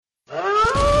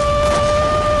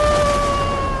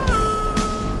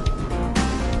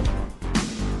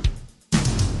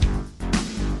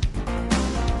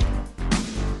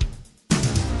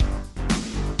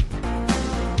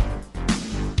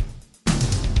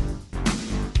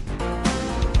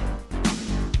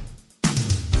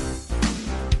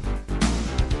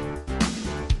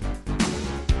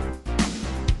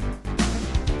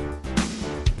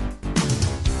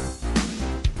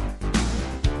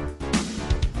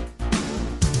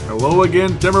Hello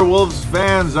again, Timberwolves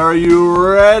fans. Are you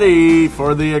ready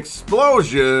for the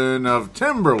explosion of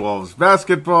Timberwolves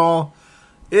basketball?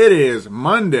 It is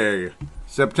Monday,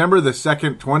 September the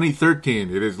 2nd,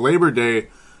 2013. It is Labor Day,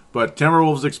 but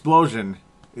Timberwolves explosion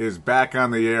is back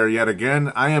on the air yet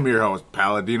again. I am your host,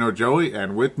 Paladino Joey,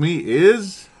 and with me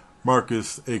is...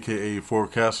 Marcus, a.k.a.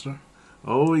 Forecaster.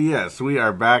 Oh, yes, we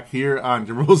are back here on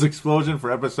Timberwolves Explosion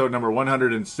for episode number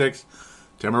 106.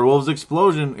 Timberwolves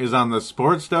Explosion is on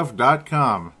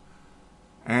thesportstuff.com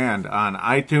and on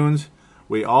iTunes.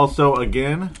 We also,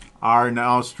 again, are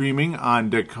now streaming on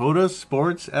Dakota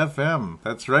Sports FM.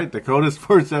 That's right, Dakota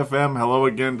Sports FM. Hello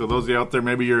again to those of you out there.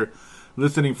 Maybe you're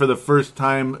listening for the first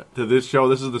time to this show.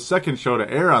 This is the second show to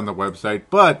air on the website,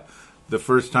 but the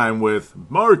first time with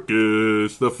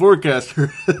Marcus, the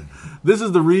forecaster. This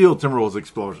is the real Timberwolves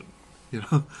Explosion. You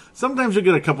know, sometimes you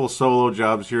get a couple solo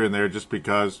jobs here and there just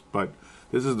because, but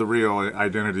this is the real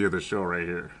identity of the show right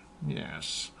here.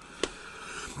 Yes.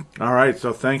 All right,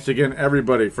 so thanks again,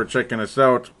 everybody, for checking us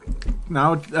out.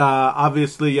 Now,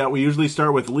 obviously, we usually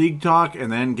start with league talk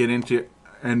and then get into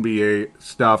NBA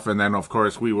stuff, and then, of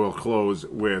course, we will close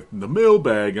with the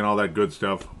mailbag and all that good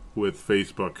stuff with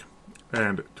Facebook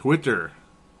and Twitter.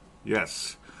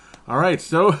 Yes. All right,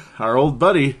 so our old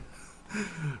buddy,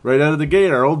 right out of the gate,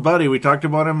 our old buddy, we talked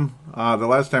about him the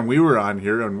last time we were on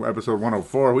here on episode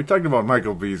 104. We talked about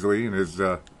Michael Beasley and his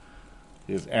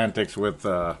antics with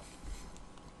the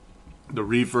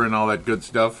reefer and all that good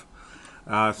stuff.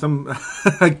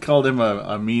 I called him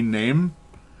a mean name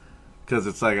because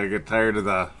it's like I get tired of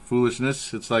the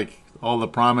foolishness. It's like all the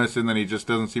promise and then he just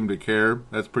doesn't seem to care.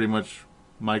 That's pretty much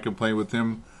my complaint with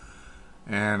him.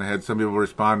 And I had some people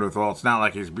respond with, well, it's not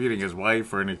like he's beating his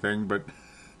wife or anything, but...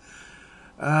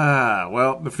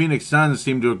 well, the Phoenix Suns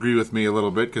seem to agree with me a little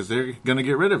bit because they're going to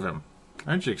get rid of him.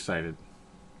 Aren't you excited?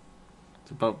 It's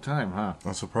about time, huh?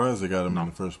 I'm surprised they got him in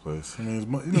the first place. I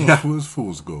mean, it's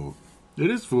fool's gold.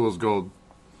 It is fool's gold.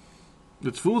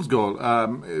 It's fool's gold.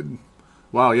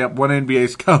 Wow, yep, one NBA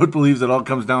scout believes it all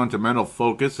comes down to mental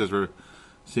focus, as we're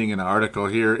seeing in the article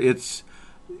here. It's,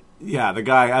 the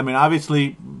guy, I mean,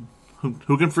 obviously...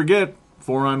 Who can forget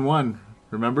 4-on-1?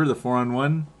 Remember the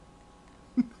 4-on-1?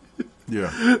 Yeah.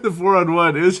 The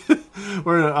 4-on-1 is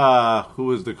where who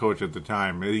was the coach at the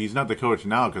time? He's not the coach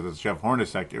now because it's Jeff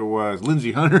Hornacek. It was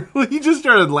Lindsey Hunter. He just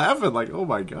started laughing like, oh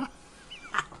my god.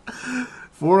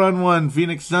 4-on-1,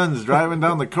 Phoenix Suns driving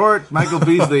down the court. Michael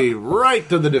Beasley right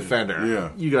to the defender. Yeah.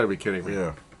 You got to be kidding me.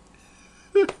 Yeah.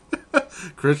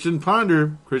 Christian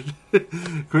Ponder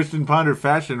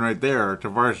fashion right there, or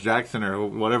Tavares Jackson, or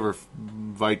whatever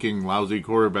Viking lousy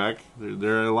quarterback.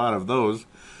 There are a lot of those.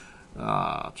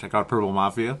 Check out Purple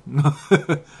Mafia.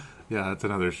 Yeah, that's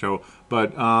another show.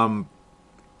 But yeah,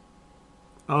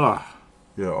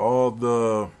 all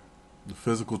the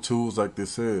physical tools, like they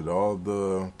said, all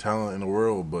the talent in the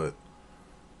world, but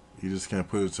you just can't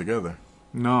put it together.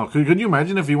 No, could you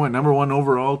imagine if he went number 1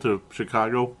 overall to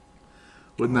Chicago?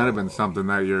 Wouldn't that have been something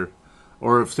that year?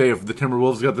 Or if the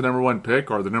Timberwolves got the number 1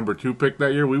 pick or the number 2 pick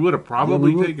that year, we would have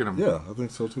probably taken him. Yeah, I think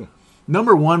so too.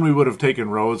 Number 1, we would have taken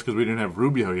Rose because we didn't have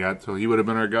Rubio yet, so he would have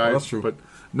been our guy. Oh, that's true. But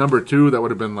number 2, that would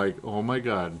have been like, oh my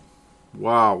god,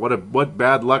 wow, what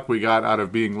bad luck we got out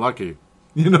of being lucky,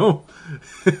 you know?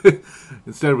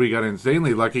 Instead, we got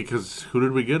insanely lucky because who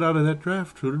did we get out of that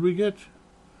draft? Who did we get?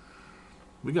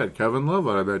 We got Kevin Love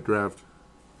out of that draft.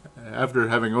 After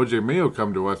having O.J. Mayo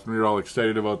come to us, and we were all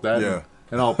excited about that, yeah,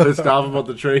 and all pissed off about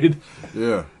the trade.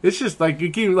 Yeah, it's just like we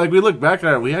look back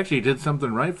at it, we actually did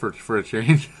something right for a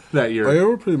change that year. Oh, yeah,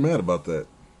 we're pretty mad about that.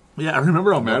 Yeah, I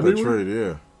remember how mad we were. Trade,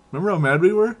 yeah. Remember how mad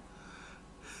we were?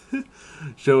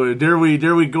 So dare we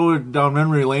go down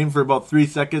memory lane for about 3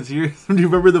 seconds here? Do you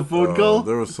remember the phone call?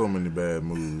 There were so many bad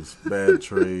moves, bad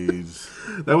trades.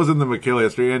 That was in the McHale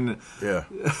history, and yeah,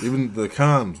 even the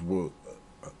cons were.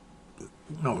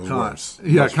 Khan.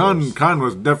 Yeah, Khan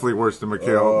was definitely worse than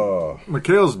McHale.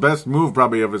 McHale's best move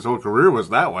probably of his whole career was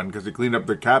that one because he cleaned up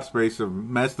the cap space of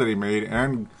mess that he made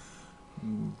and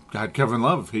got Kevin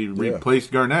Love. He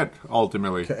replaced Garnett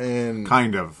ultimately. And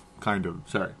kind of.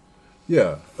 Sorry.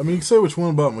 Yeah, I mean, you can say what you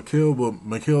want about McHale, but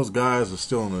McHale's guys are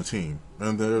still on the team,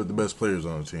 and they're the best players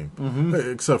on the team,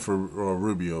 except for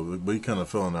Rubio, but he kind of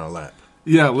fell in our lap.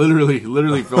 Yeah, literally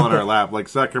fell in our lap. Like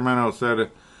Sacramento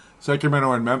said.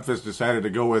 Sacramento and Memphis decided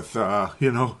to go with,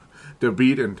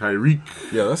 DeBeat and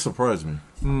Tyreek. Yeah, that surprised me.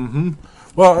 Mm-hmm.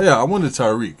 Well, yeah, I wanted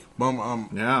Tyreek.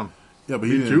 Yeah, but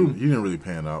he didn't really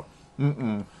pan out.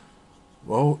 Mm-mm.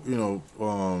 Well,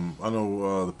 I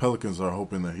know the Pelicans are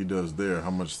hoping that he does there. How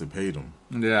much they paid him?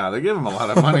 Yeah, they give him a lot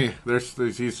of money.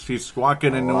 He's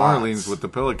squawking in New Orleans with the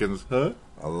Pelicans, huh?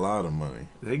 A lot of money.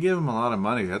 They give him a lot of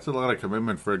money. That's a lot of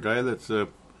commitment for a guy that's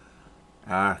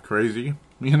crazy,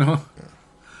 you know?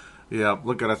 Yeah,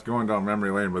 look at us going down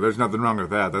memory lane, but there's nothing wrong with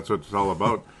that. That's what it's all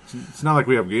about. It's not like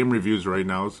we have game reviews right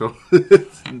now, so.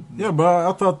 Yeah, but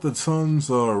I thought the Suns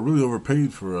really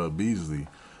overpaid for Beasley.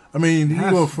 I mean, you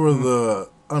go for the.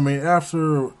 I mean,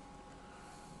 after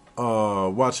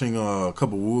watching a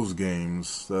couple Wolves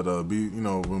games that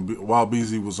while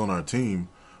Beasley was on our team,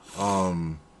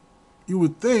 you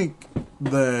would think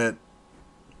that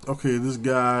this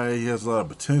guy, he has a lot of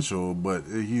potential, but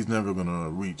he's never gonna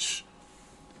reach,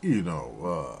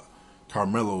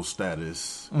 Carmelo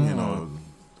status,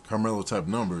 Carmelo type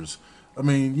numbers. I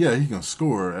mean, yeah, he can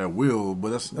score at will, but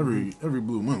that's every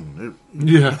blue moon.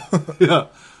 Yeah.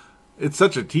 It's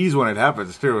such a tease when it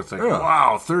happens, too. It's like,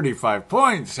 wow, 35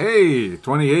 points. Hey,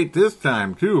 28 this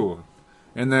time, too.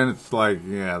 And then it's like,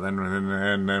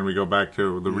 then we go back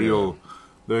to the real,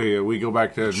 we go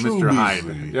back to Mr.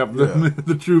 Hyde. Yep,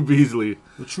 the true Beasley.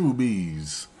 The true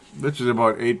Bees. Which is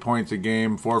about 8 points a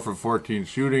game, 4 for 14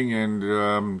 shooting,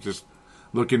 and just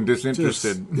looking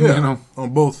disinterested.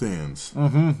 On both ends.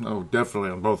 Mm-hmm. Oh,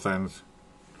 definitely on both ends.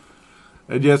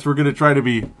 And yes, we're going to try to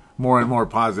be more and more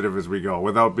positive as we go,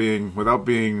 without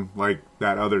being like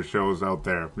that other shows out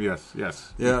there. Yes.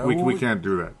 Yeah, we can't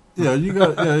do that. Yeah, you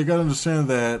got to understand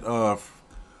that.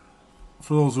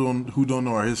 For those who don't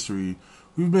know our history,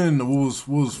 we've been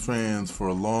Wolves fans for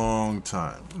a long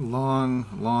time. Long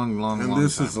and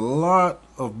this time. is a lot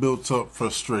of built-up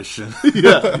frustration.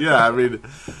 yeah. I mean,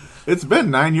 it's been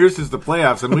 9 years since the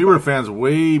playoffs, and we were fans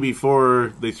way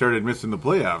before they started missing the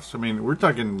playoffs. I mean, we're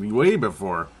talking way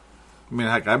before. I mean,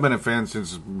 heck, I've been a fan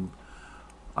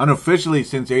unofficially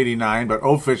since '89, but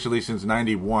officially since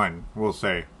 '91, we'll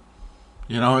say.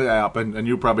 And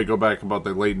you probably go back about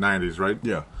the late '90s, right?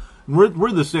 Yeah.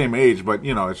 We're the same age, but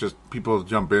it's just people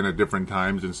jump in at different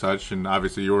times and such. And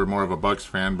obviously, you were more of a Bucks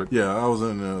fan, but yeah, I was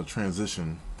in a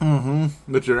transition. Mm-hmm.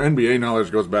 But your NBA knowledge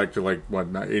goes back to like what,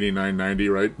 89, 90,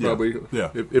 right? Probably, yeah.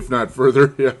 If not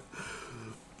further, yeah.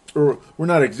 We're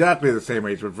not exactly the same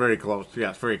age, but very close.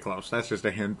 Yeah, it's very close. That's just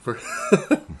a hint for.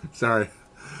 Sorry,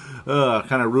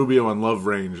 kind of Rubio and Love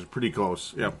range, pretty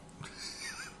close. Yeah.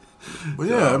 But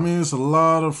I mean, it's a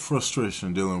lot of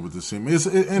frustration dealing with this team. It's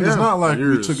not like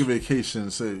we took a vacation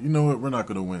and said, you know what, we're not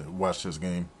going to watch this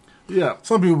game. Yeah.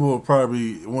 Some people will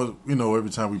probably, every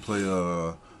time we play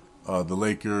the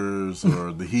Lakers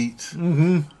or the Heat,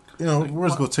 mm-hmm. We're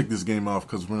just going to take this game off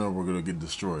because we know we're going to get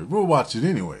destroyed. We'll watch it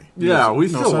anyway. Yeah, we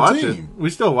still watch it.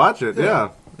 We still watch it, yeah.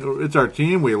 It's our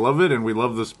team. We love it, and we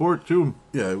love the sport, too.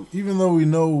 Yeah, even though we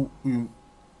know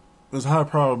there's a high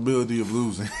probability of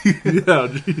losing. Yeah.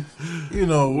 We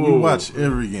watch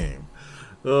every game.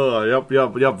 Oh, yep.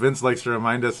 Vince likes to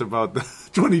remind us about the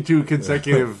 22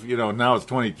 consecutive, now it's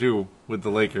 22 with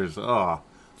the Lakers. Oh,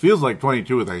 feels like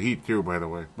 22 with the Heat, too, by the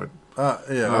way. But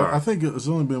I think it's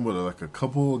only been, like a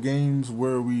couple of games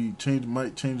where we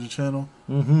might change the channel.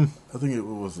 Mm-hmm. I think it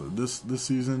was this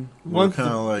season. We're kind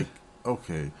of like,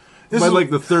 okay. By like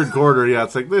the third quarter,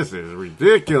 it's like, this is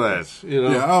ridiculous.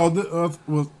 Yeah, well,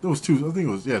 it was two. I think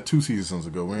it was 2 seasons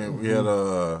ago. We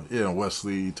had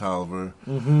Wesley, Tolliver.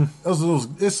 Mm-hmm.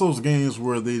 It's those games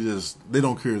where they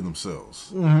don't carry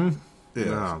themselves. Mm-hmm.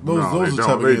 Yeah, those are the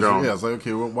type of games. Yeah, it's like,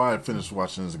 okay, well, why finish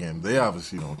watching this game? They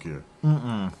obviously don't care.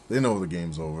 Mm-mm. They know the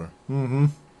game's over. Mm-hmm.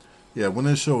 Yeah, when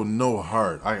they show no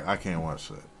heart, I can't watch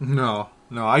that. No,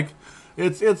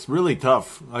 It's really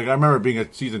tough. Like, I remember being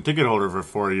a season ticket holder for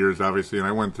 4 years, obviously, and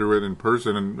I went through it in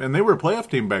person, and they were a playoff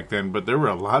team back then, but there were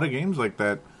a lot of games like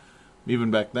that,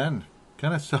 even back then.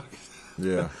 Kind of sucks.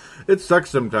 Yeah. It sucks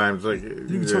sometimes. Like, you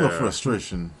can tell the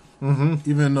frustration. Mm-hmm.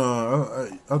 Even,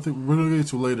 I think we're going to get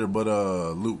to later, but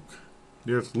Luke.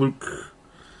 Yes, Luke.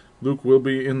 Luke will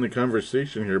be in the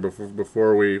conversation here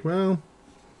before we, well,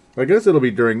 I guess it'll be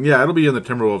it'll be in the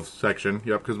Timberwolves section.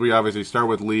 Yep, because we obviously start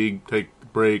with league, take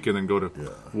break, and then go to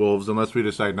Wolves, unless we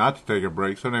decide not to take a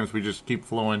break. Sometimes we just keep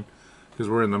flowing because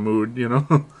we're in the mood, we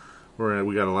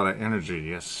got a lot of energy.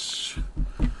 Yes,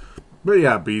 but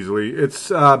yeah, Beasley. It's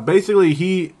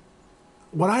basically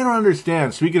what I don't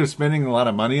understand. Speaking of spending a lot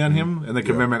of money on him and the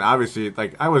commitment, obviously,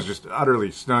 like, I was just utterly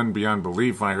stunned beyond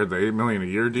belief when I heard the $8 million a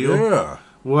year deal. Yeah,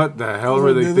 what the hell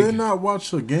were they thinking? Did they not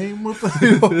watch a game with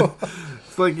him?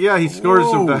 It's like, he scores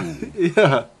sometimes.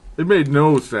 Yeah. It made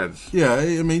no sense. Yeah,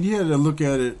 I mean, you had to look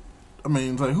at it. I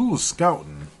mean, like, who was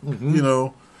scouting?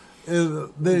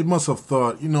 Mm-hmm. They must have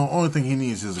thought, only thing he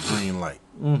needs is a green light.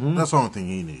 Mm-hmm. That's the only thing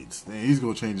he needs. He's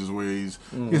going to change his ways.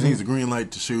 Mm-hmm. He needs a green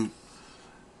light to shoot.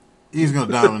 He's going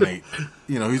to dominate.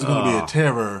 He's going to be a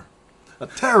terror A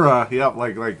terror. Yep,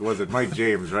 like was it Mike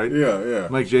James, right? Yeah.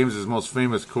 Mike James' most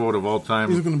famous quote of all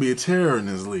time. He's going to be a terror in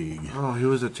his league. Oh, he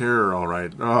was a terror, all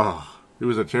right. Oh, he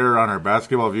was a terror on our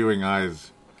basketball viewing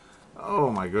eyes.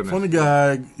 Oh, my goodness. Funny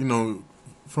guy,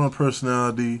 fun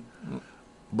personality,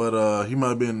 but he might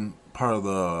have been part of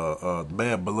the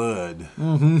bad blood.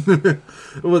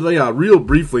 Mm-hmm. Well, yeah, real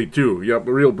briefly, too. Yep,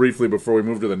 real briefly before we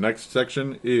move to the next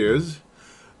section is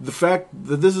the fact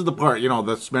that this is the part,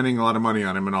 that's spending a lot of money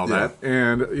on him and all that.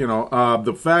 And,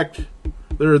 the fact,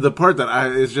 the part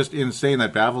that is just insane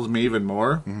that baffles me even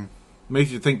more. Mm-hmm.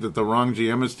 Makes you think that the wrong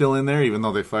GM is still in there, even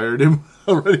though they fired him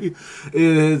already,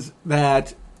 is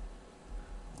that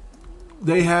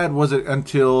they had, was it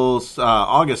until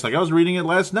August? Like I was reading it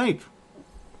last night.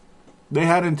 They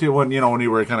had until when we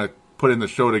were kind of putting the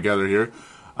show together here.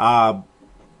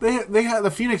 They had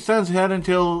the Phoenix Suns had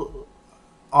until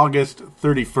August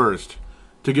 31st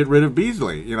to get rid of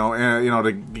Beasley.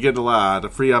 To get to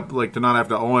free up, like to not have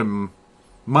to owe him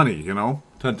money. To not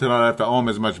have to owe him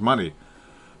as much money.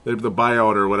 The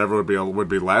buyout or whatever would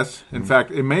be less. In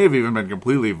fact, it may have even been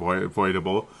completely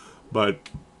voidable, but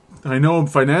I know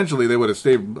financially they would have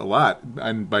saved a lot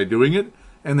and by doing it,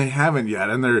 and they haven't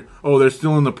yet. And they're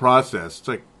still in the process. It's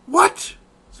like what?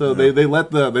 So they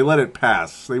let it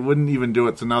pass. They wouldn't even do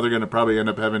it. So now they're going to probably end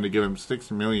up having to give him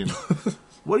 $6 million.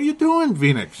 What are you doing,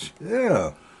 Phoenix?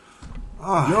 Yeah,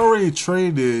 you already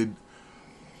traded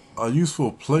a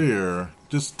useful player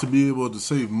just to be able to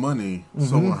save money. Mm-hmm.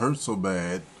 Someone hurt so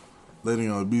bad.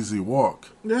 Letting Beasley walk.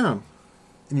 Yeah.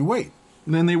 And you wait.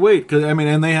 And then they wait.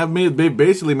 And they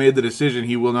basically made the decision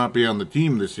he will not be on the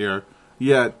team this year.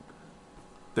 Yet,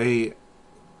 they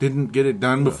didn't get it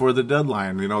done before the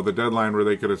deadline. The deadline where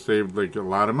they could have saved, like, a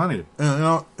lot of money.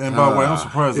 And by the way, I'm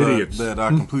surprised that I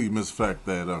completely missed the fact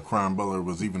that Caron Butler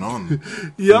was even on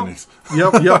Phoenix.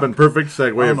 Yep, and perfect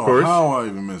segue, of course. How I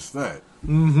even missed that.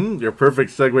 Mm-hmm. Your perfect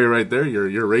segue right there.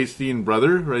 Your Racine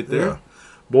brother right there. Yeah.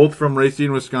 Both from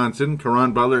Racine, Wisconsin,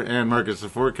 Caron Butler and Marcus the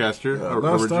Forecaster.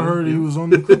 Last I heard, he was on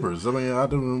the Clippers. I mean, I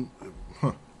don't.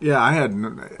 Huh. Yeah,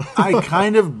 I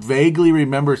kind of vaguely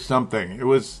remember something. It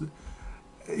was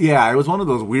one of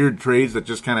those weird trades that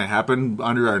just kind of happened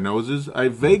under our noses. I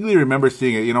vaguely remember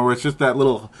seeing it. Where it's just that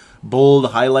little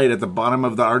bold highlight at the bottom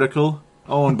of the article.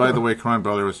 Oh, and by the way, Caron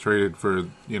Butler was traded for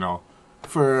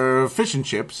fish and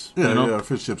chips. Yeah,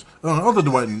 fish and chips. Other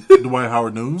Dwight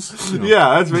Howard news.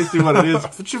 Yeah, that's basically what it is.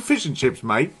 Fish and chips,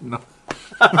 mate. No.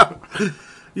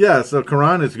 Yeah, so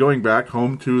Caron is going back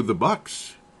home to the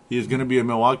Bucks. He is going to be a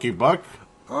Milwaukee Buck.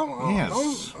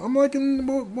 Yes. I'm liking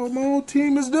what my old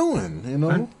team is doing,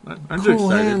 I'm just excited. Cool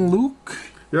Hand Luke.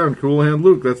 Yeah, and Cool Hand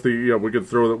Luke. That's we could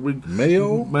throw that.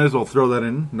 Mayo. Might as well throw that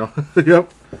in. No.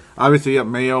 Yep. Obviously,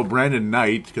 Mayo, Brandon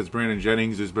Knight, because Brandon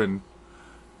Jennings has been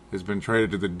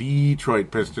traded to the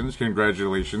Detroit Pistons.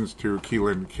 Congratulations to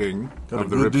Keelan King Got of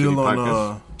the a good Rip City deal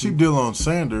Podcast. Cheap deal on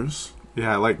Sanders.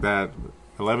 Yeah, I like that.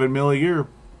 $11 million a year.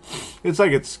 It's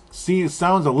like it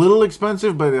sounds a little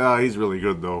expensive, but he's really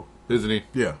good though, isn't he?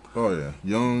 Yeah. Oh yeah.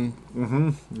 Young. Mm-hmm.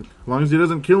 As long as he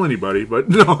doesn't kill anybody. But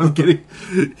no, I'm kidding.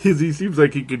 He seems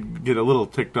like he could get a little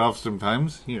ticked off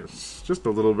sometimes. Yes, just a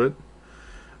little bit.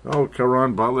 Oh,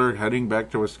 Caron Butler heading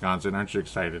back to Wisconsin. Aren't you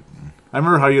excited? I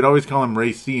remember how you'd always call him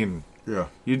Racine. Yeah.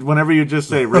 Whenever you just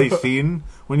say Racine,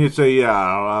 when you say,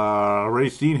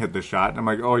 Racine hit the shot, I'm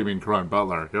like, oh, you mean Caron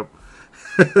Butler. Yep.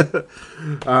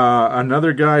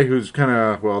 Another guy who's kind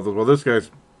of,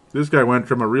 this guy went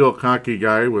from a real cocky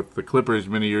guy with the Clippers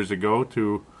many years ago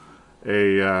to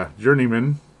a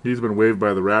journeyman. He's been waived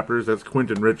by the Raptors. That's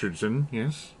Quentin Richardson.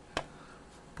 Yes.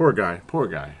 Poor guy.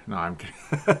 No, I'm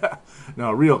kidding.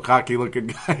 No, a real cocky-looking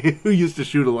guy who used to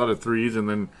shoot a lot of threes, and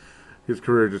then his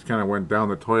career just kind of went down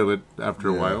the toilet after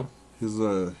a while.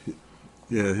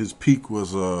 His peak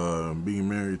was being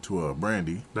married to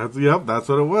Brandy. That's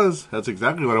what it was. That's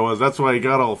exactly what it was. That's why he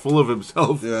got all full of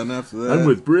himself. Yeah, and after that, I'm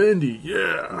with Brandy.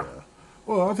 Yeah.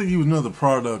 Well, I think he was another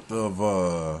product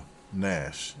of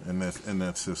Nash and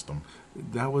that system.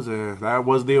 That was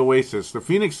the Oasis. The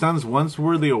Phoenix Suns once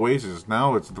were the Oasis.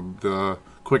 Now it's the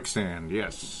quicksand.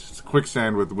 Yes, it's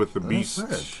quicksand with the beast.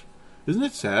 Isn't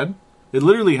it sad? It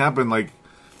literally happened like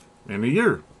in a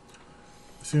year.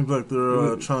 It seems like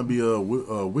they're trying to be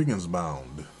Wiggins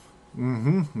bound.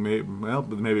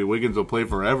 Mm-hmm. Maybe Wiggins will play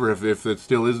forever if it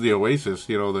still is the Oasis.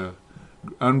 The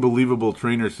unbelievable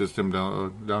trainer system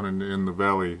down in the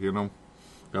valley.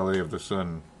 Valley of the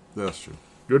Sun. That's true.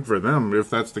 Good for them if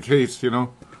that's the case.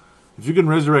 If you can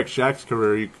resurrect Shaq's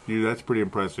career, that's pretty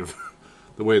impressive.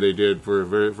 The way they did for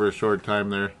a short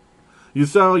time there. You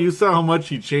saw how much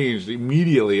he changed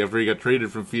immediately after he got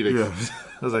traded from Phoenix. Yeah.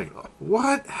 I was like,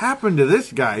 what happened to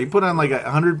this guy? He put on like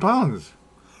 100 pounds.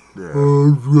 Yeah.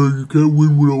 You can't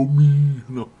win without me.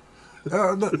 No.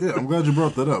 Yeah, I'm glad you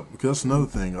brought that up because that's another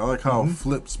thing. I like how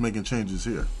Flip's making changes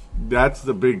here. That's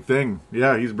the big thing.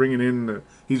 Yeah, he's bringing in.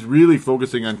 He's really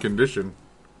focusing on condition.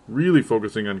 Really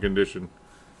focusing on condition.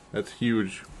 That's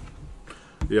huge.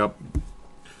 Yep.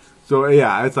 So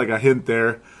yeah, it's like a hint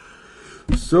there.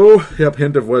 So yep,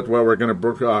 hint of what we're going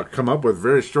to come up with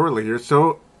very shortly here.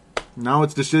 So now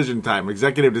it's decision time.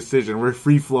 Executive decision. We're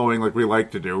free flowing like we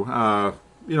like to do.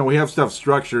 We have stuff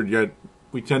structured, yet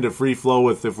we tend to free flow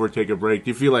with if we're taking a break.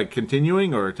 Do you feel like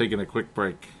continuing or taking a quick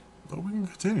break? But we can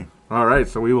continue. All right,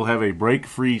 so we will have a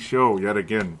break-free show yet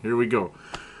again. Here we go.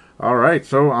 All right,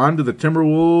 so on to the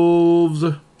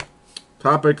Timberwolves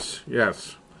topics.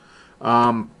 Yes.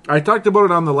 I talked about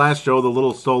it on the last show, the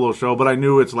little solo show, but I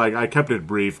knew it's like, I kept it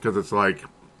brief because it's like,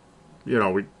 we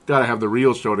got to have the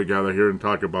real show together here and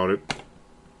talk about it.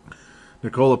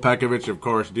 Nikola Pekovic, of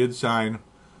course, did sign,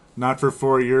 not for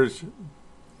 4 years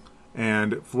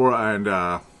and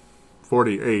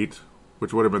 48,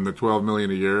 which would have been the $12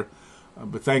 million a year.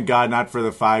 But thank God not for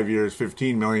the 5 years,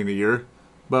 $15 million a year.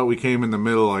 But we came in the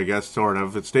middle, I guess, sort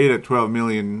of. It stayed at $12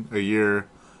 million a year,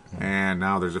 and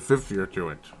now there's a fifth year to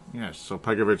it. Yes, so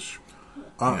Pekovic.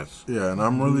 Yes. Yeah, and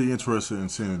I'm really interested in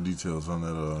seeing the details on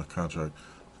that contract,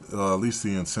 at least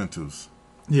the incentives.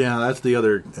 Yeah, that's the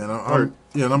other And part.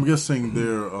 I'm guessing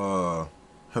they're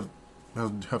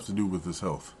have to do with his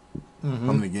health. Mm-hmm.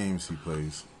 How many games he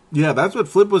plays. Yeah, that's what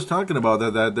Flip was talking about.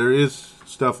 That there is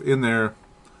stuff in there,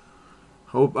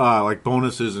 like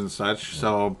bonuses and such.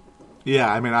 So,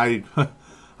 yeah, I mean,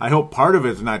 I hope part of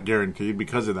it's not guaranteed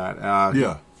because of that.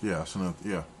 Yeah.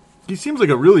 He seems like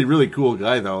a really, really cool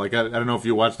guy, though. Like, I don't know if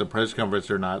you watched the press conference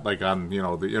or not, like on,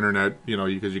 the internet,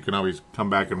 because you can always come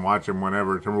back and watch him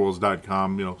whenever,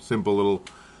 Timberwolves.com, simple little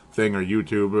thing, or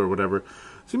YouTube or whatever.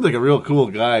 Seems like a real cool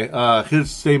guy.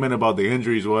 His statement about the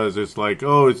injuries was, it's like,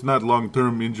 it's not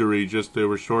long-term injury, just they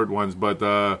were short ones, but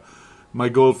my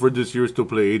goal for this year is to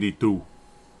play 82.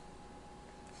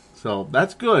 So,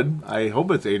 that's good. I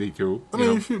hope it's 82. I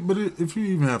mean, if you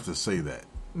even have to say that.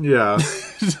 Yeah.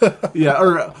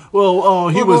 Yeah,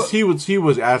 he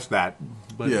was asked that.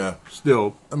 But yeah.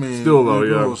 Still. I mean, though, yeah.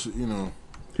 girls,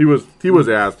 He was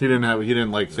asked. He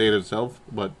didn't say it himself,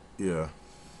 but yeah.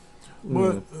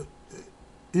 But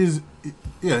his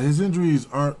injuries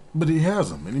aren't, but he has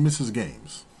them and he misses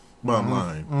games. Bottom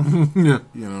line.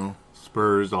 Yeah.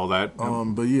 Spurs, all that.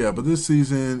 But this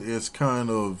season it's kind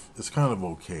of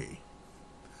okay.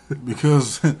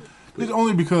 Because it's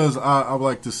only because I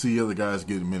like to see other guys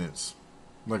get minutes,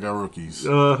 like our rookies.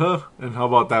 And how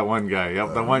about that one guy?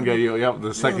 Yep, the one guy. Yep,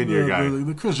 the second year guy,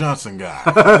 the Chris Johnson guy.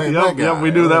 Yep,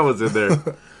 we knew that was in there.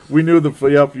 We knew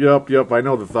Yep. I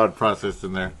know the thought process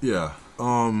in there. Yeah.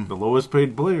 The lowest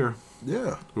paid player.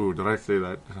 Yeah. Ooh, did I say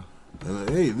that? And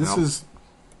hey, this is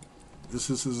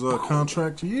his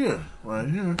contract year right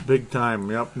here. Big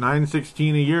time. Yep,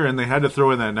 $916 a year, and they had to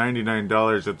throw in that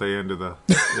 $99 at the end of the.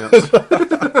 Yep.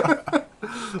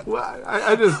 Well,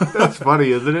 I just that's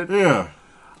funny, isn't it? Yeah.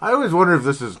 I always wonder if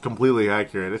this is completely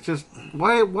accurate. It's just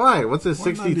why? What's this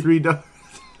 $63?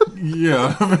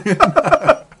 Yeah.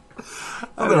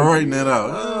 They're writing that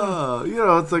out.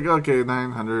 It's like, okay,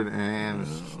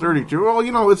 932.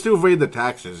 Well, it's to evade the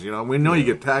taxes. We know you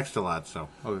get taxed a lot, so.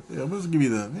 Okay. Yeah, let's give you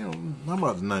the, how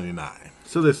about the 99?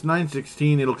 So this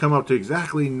 916, it'll come up to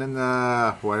exactly,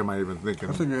 why am I even thinking?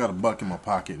 I think I got a buck in my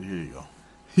pocket. Here you go.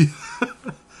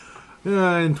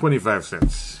 And 25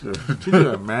 cents. Can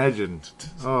you imagine?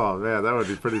 Oh, man, that would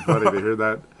be pretty funny to hear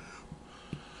that.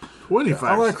 25.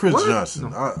 I like Chris What?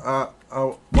 Johnson. No.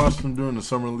 I watched him during the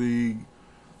summer league.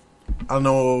 I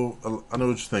know what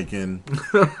you're thinking.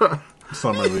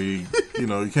 Summer league,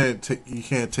 you can't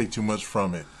take too much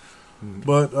from it.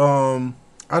 But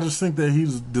I just think that he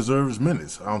deserves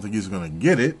minutes. I don't think he's going to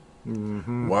get it.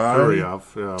 Mm-hmm. Why?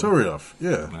 Turiaf,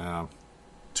 yeah.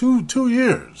 2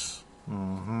 years.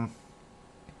 Mm-hmm.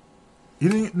 We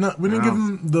didn't give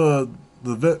him the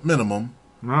vet minimum.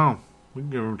 No, we can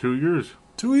give him 2 years.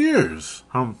 2 years.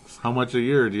 How much a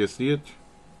year? Do you see it?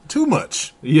 Too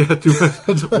much. Yeah,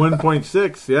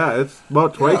 1.6. Yeah, it's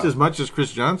about twice as much as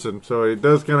Chris Johnson. So it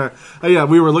does kind of.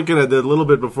 We were looking at it a little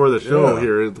bit before the show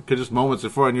here, just moments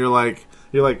before, and you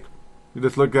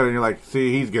just look at it and you're like,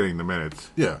 see, he's getting the minutes.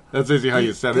 Yeah, that's basically how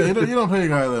you said it. You don't pay a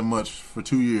guy that much for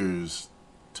 2 years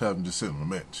to have him just sit on the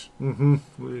bench. Mm-hmm.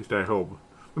 At least I hope.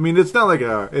 I mean, it's not like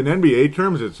in NBA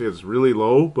terms, it's really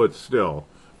low, but still.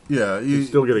 Yeah, he's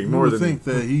still getting more than. I think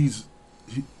that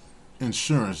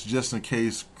insurance just in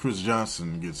case Chris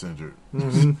Johnson gets injured.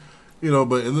 Mm-hmm.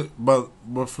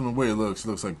 But from the way it looks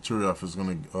like Turioff is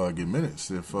going to get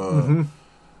minutes. If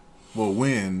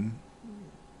when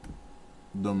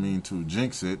don't mean to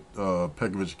jinx it,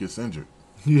 Pekovic gets injured.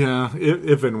 Yeah,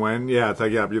 if and when. Yeah, it's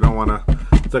like you don't want to.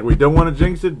 It's like we don't want to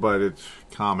jinx it, but it's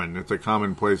common. It's a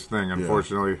commonplace thing,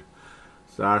 unfortunately.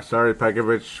 Yeah. Sorry,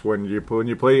 Pekovic. When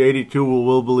you play 82,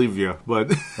 we'll believe you.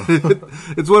 But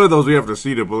it's one of those we have to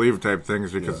see to believe type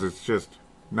things because it's just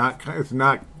not. It's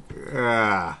not.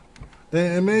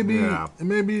 And maybe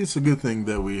it's a good thing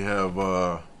that we have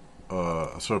a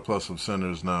surplus of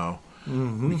centers now,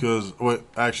 because a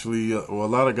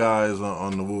lot of guys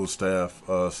on the Wolves staff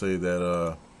say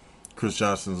that Chris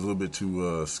Johnson is a little bit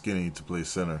too skinny to play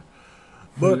center,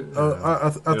 but I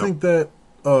think that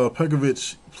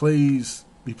Pekovic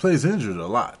plays injured a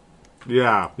lot.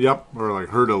 Yeah. Yep. Or like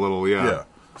hurt a little. Yeah. Yeah.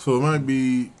 So it might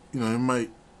be he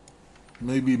might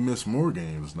maybe miss more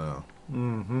games now,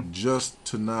 just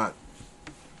to not.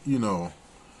 He'll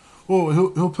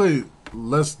play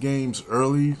less games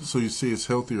early, so you see it's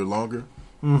healthier longer.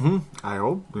 I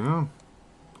hope, yeah.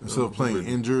 Instead of playing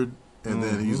injured, and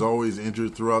then he's always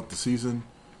injured throughout the season.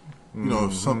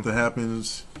 If something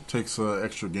happens, takes an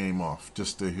extra game off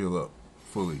just to heal up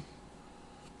fully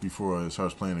before it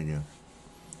starts playing again.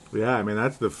 Yeah, I mean,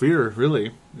 that's the fear,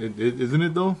 really. Isn't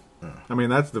it, though? Yeah. I mean,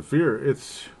 that's the fear.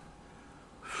 It's...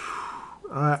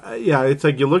 it's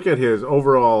like you look at his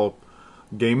overall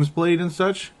games played and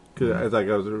such,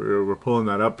 because we're pulling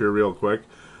that up here real quick,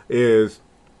 I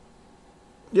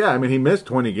mean, he missed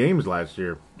 20 games last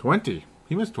year. 20.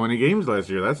 He missed 20 games last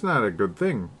year. That's not a good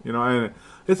thing. And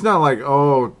it's not like,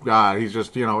 oh, God, he's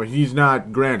just, he's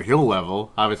not Grant Hill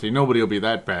level. Obviously, nobody will be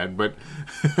that bad, but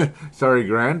sorry,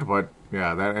 Grant, but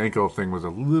yeah, that ankle thing was a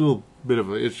little bit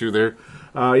of an issue there.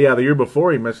 The year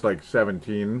before he missed like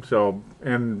 17,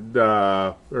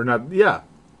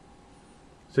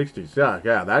 60.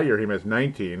 Yeah, that year he missed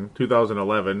 19,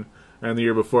 2011, and the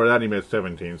year before that he missed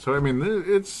 17. So I mean,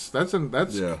 that's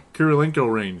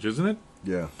Kirilenko range, isn't it?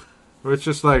 Yeah. It's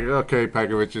just like, okay,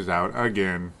 Pekovic is out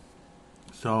again.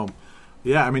 So,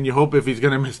 yeah, I mean, you hope if he's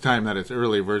going to miss time that it's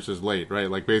early versus late, right?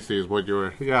 Like basically is what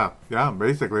you're,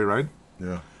 basically, right?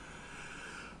 Yeah.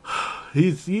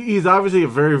 He's obviously a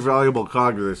very valuable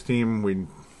cog to this team. We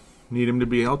need him to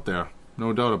be out there.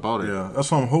 No doubt about it. Yeah,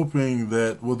 that's what I'm hoping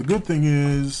that. Well, the good thing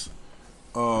is,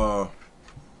 I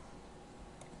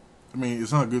mean,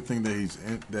 it's not a good thing that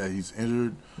he's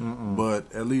injured,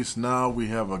 but at least now we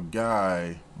have a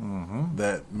guy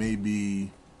that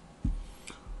maybe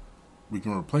we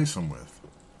can replace him with,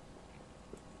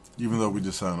 even though we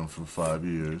just signed him for 5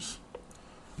 years.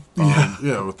 With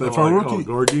our rookie,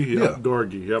 Gorgie,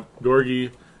 Gorgie,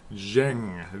 Gorgie,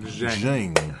 Zheng.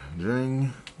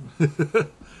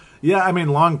 Yeah, I mean,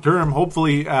 long term,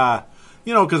 hopefully,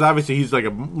 because obviously he's like a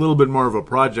little bit more of a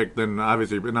project than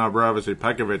obviously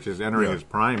Pekovic is entering his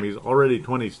prime. He's already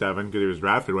 27 because he was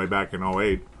drafted way back in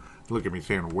 08. Look at me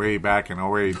saying way back in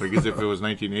 08, like as if it was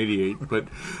 1988.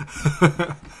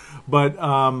 But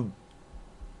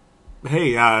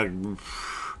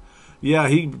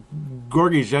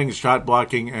Gorgie Zheng's shot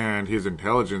blocking and his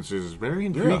intelligence is very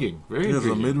intriguing. He has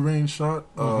a mid-range shot.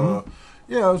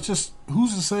 It's just,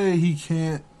 who's to say he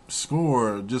can't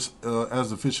score just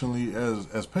as efficiently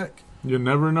as Peck? You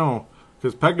never know.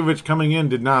 Because Pekovic coming in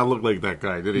did not look like that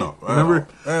guy, did he? No,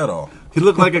 at all. He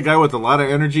looked like a guy with a lot of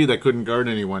energy that couldn't guard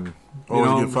anyone.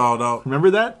 Always get fouled out. Remember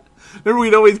that?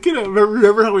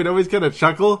 Remember how we'd always kind of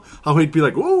chuckle? How he'd be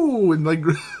like, "Whoa!" and like,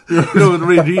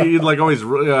 he'd like always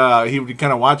he'd be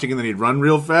kind of watching, and then he'd run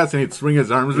real fast, and he'd swing his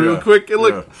arms real quick. And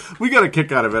look, we got a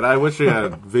kick out of it. I wish we had a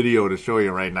video to show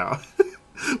you right now.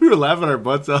 We were laughing our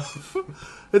butts off.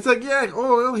 It's like,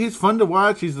 he's fun to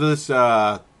watch. He's this,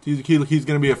 he's going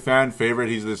to be a fan favorite.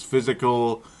 He's this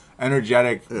physical,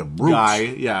 energetic guy.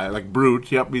 Yeah, like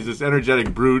brute. Yep, he's this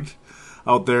energetic brute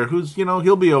out there who's,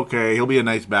 he'll be okay. He'll be a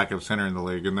nice backup center in the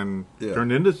league and then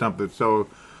turn into something. So,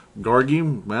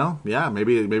 Gorgie,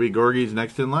 maybe Gorgie's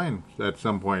next in line at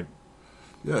some point.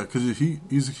 Yeah, because he's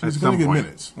going to get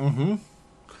minutes. Mm-hmm.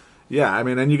 Yeah, I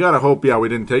mean, and you got to hope, we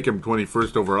didn't take him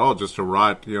 21st overall just to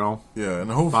rot, Yeah,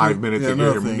 and hopefully, 5 minutes to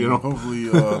get him, hopefully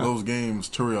those games,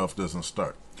 Turioff doesn't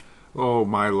start. Oh,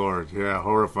 my Lord. Yeah,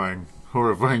 horrifying.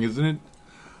 Horrifying, isn't it?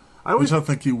 Which I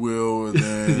think he will. And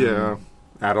then,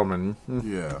 Adelman.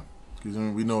 Yeah, because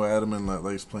we know Adelman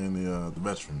likes playing the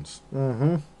veterans.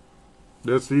 Mm-hmm.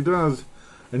 Yes, he does.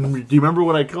 And do you remember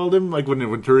what I called him? Like when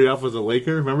Turioff was a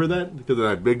Laker? Remember that? Because of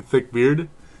that big, thick beard?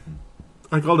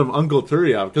 I called him Uncle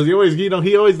Turiaf because he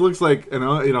always looks like he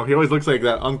always looks like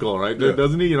that uncle, right? Yeah.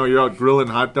 Doesn't he? You know, you're out grilling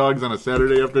hot dogs on a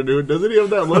Saturday afternoon. Doesn't he have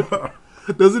that look?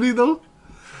 Doesn't he though?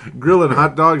 Grilling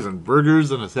hot dogs and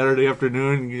burgers on a Saturday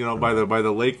afternoon, you know, by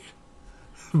the lake,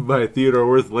 by Theodore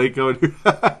Worth Lake out here.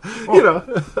 You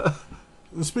know.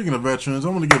 Speaking of veterans, I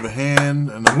want to give a hand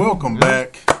and a welcome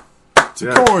back to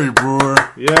Yes. Corey Brewer.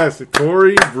 Yes,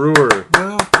 Corey Brewer.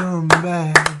 Welcome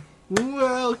back.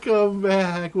 Welcome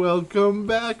back, welcome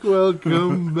back,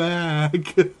 welcome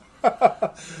back.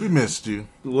 We missed you.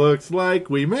 Looks like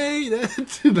we made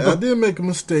it. I did make a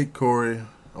mistake, Corey.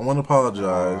 I want to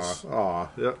apologize.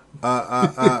 Yep.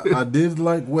 I did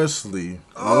like Wesley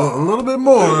a little bit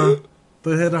more.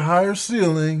 They had a higher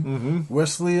ceiling. Mm-hmm.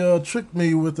 Wesley tricked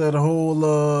me with that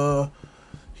whole.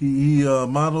 He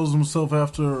models himself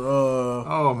after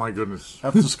Oh my goodness.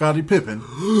 after Scottie Pippen.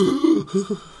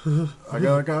 I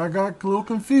got a little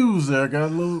confused there.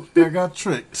 I got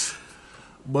tricked.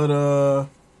 But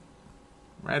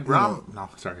Red Rum? No,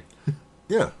 sorry.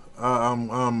 yeah,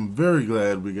 I'm very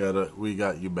glad we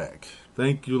got you back,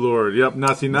 Thank you, Lord. Yep.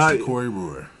 Now, see, now, Mr. Corey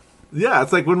Brewer. yeah,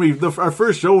 it's like when our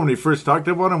first show when we first talked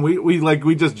about him,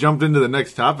 we just jumped into the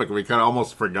next topic and we kind of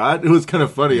almost forgot. It was kind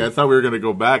of funny. I thought we were going to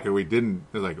go back and we didn't.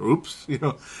 It was like, oops, you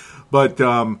know. But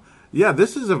yeah,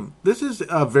 this is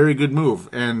a very good move.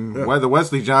 And why the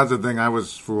Wesley Johnson thing, I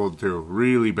was fooled too,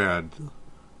 really bad.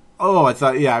 Oh, I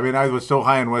thought, yeah, I mean, I was so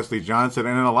high on Wesley Johnson,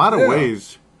 and in a lot of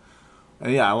ways.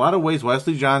 Yeah, a lot of ways,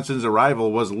 Wesley Johnson's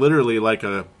arrival was literally like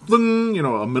a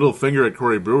middle finger at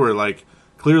Corey Brewer. Like,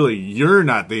 clearly, you're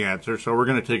not the answer, so we're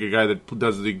going to take a guy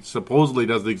that supposedly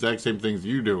does the exact same things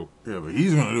you do. Yeah, but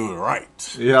he's gonna do it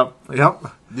right. Yep. Wait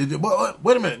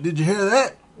a minute? Did you hear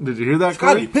that? Did you hear that,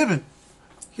 Scottie Corey? Pippen.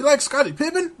 He likes Scottie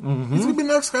Pippen. Mm-hmm. He's gonna be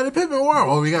next Scottie Pippen. Wow.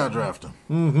 Well, we gotta draft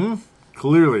him.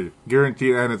 Clearly,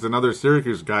 guaranteed, and it's another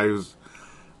Syracuse guy who's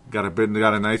got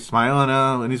a nice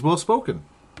smile and he's well spoken.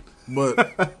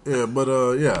 But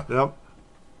yeah. Yep.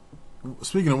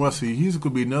 Speaking of Wesley, he's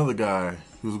gonna be another guy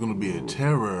who's gonna be a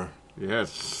terror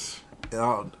Yes.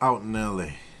 out in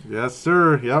L.A. Yes,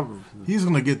 sir. Yep. He's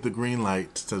gonna get the green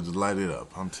light to light it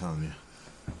up. I'm telling you.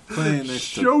 Playing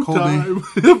next to Kobe.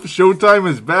 Showtime. Yep, Showtime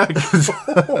is back.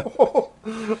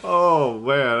 Oh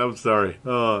man, I'm sorry.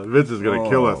 Vince is gonna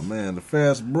kill us. Oh man, the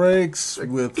fast breaks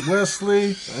with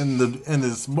Wesley and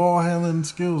his ball handling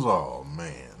skills. Oh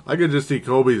man. I could just see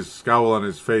Kobe's scowl on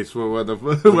his face after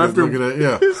Look at that,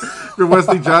 yeah. after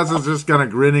Wesley Johnson's just kind of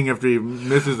grinning after he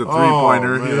misses a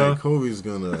 3-pointer. Man, You know, Kobe's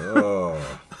gonna.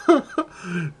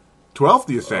 12th,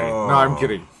 you say? No, I'm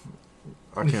kidding.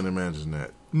 I can't imagine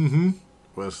that. Mm-hmm.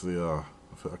 Wesley, I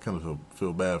kind of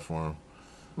feel bad for him.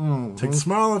 Mm-hmm. Take a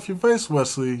smile off your face,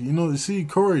 Wesley. You see,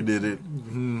 Corey did it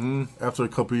after a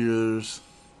couple years.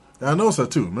 I noticed that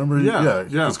too. Remember? Yeah.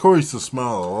 Because Corey used to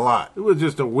smile a lot. It was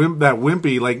just that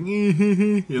wimpy, like,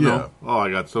 you know. Yeah. Oh, I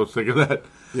got so sick of that.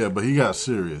 Yeah, but he got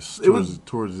serious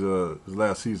towards his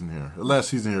last season here.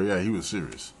 Yeah, he was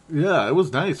serious. Yeah, it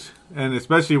was nice, and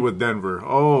especially with Denver.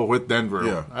 Oh, with Denver,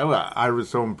 Yeah. I was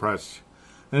so impressed.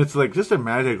 And it's like, just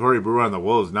imagine Corey Brewer on the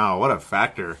Wolves now. What a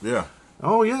factor! Yeah.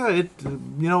 Oh yeah,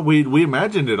 we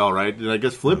imagined it all right, and I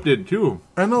guess Flip did too.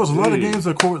 I know there's a lot of games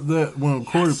that when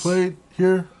Corey played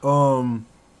here, on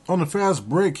the fast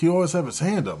break, he always have his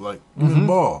hand up, like give me the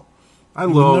ball. I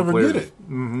love never players. get it.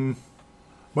 Mm-hmm.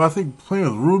 But I think playing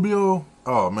with Rubio,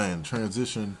 oh man,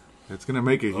 transition. It's going to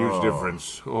make a huge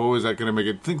difference. Oh, is that going to make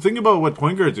it? Think about what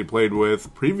point guards he played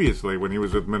with previously when he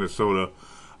was with Minnesota.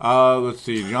 Let's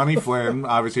see, Johnny Flynn,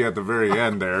 obviously at the very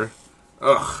end there.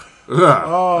 Ugh.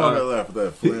 I laugh at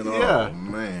that Flynn. Yeah. Oh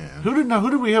man. Who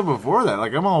did we have before that?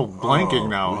 Like, I'm all blanking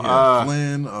now. We had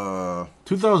Flynn.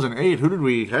 2008. Who did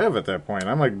we have at that point?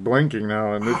 I'm like blanking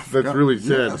now, and that's forgot- really Yeah,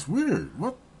 sad. that's weird.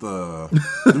 What the?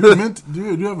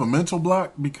 do you have a mental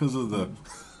block because of the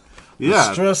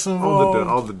stress involved?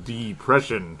 all the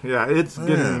depression. Yeah, it's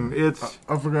getting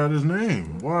I forgot his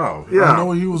name. Wow. Yeah. I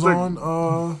know he was Like-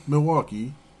 on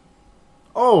Milwaukee.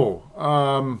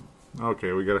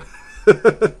 Okay, we got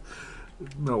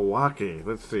Milwaukee.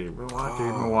 Let's see,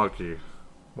 Milwaukee.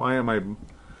 Why am I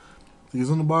He's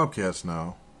on the Bobcats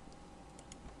now.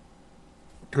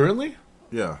 currently?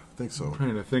 Yeah, I think so.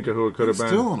 Trying to think of who it could have been.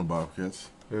 Still on the Bobcats.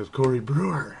 It was Corey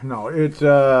Brewer. No, it's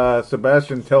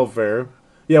Sebastian Telfair.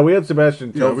 Yeah, we had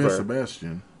Sebastian Yeah, we had Telfair.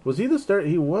 Sebastian. Was he the start?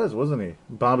 He was, wasn't he?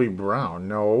 Bobby Brown.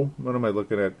 No. What am I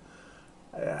looking at?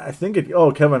 I think it.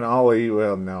 Oh, Kevin Ollie.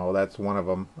 Well, no, that's one of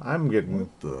them. I'm getting.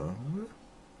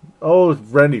 Oh,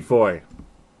 Randy Foy.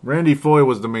 Randy Foy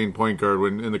was the main point guard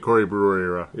in the Corey Brewer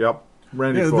era. Yep,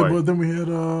 Randy Foy. But then we had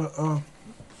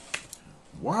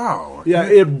Wow. Yeah,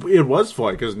 it was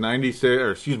Foy because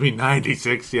 96.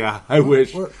 Yeah, I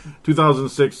wish. What?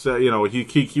 2006.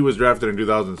 He was drafted in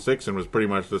 2006 and was pretty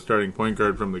much the starting point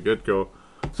guard from the get go.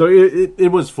 So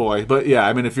it was Foy. But yeah,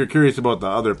 I mean, if you're curious about the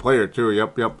other player too,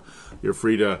 yep, you're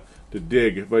free to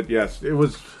dig. But yes, it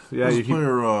was. Yeah, This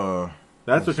player.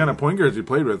 that's the kind of point guards he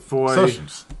played with. Foy.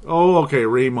 Sessions. Oh, okay,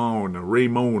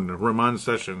 Ramon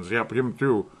Sessions. Yep, him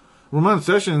too. Ramon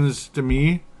Sessions, to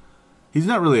me, he's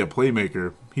not really a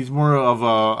playmaker. He's more of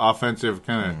a offensive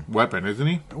kind of weapon, isn't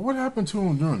he? What happened to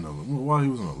him while he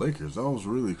was in the Lakers? That was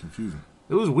really confusing.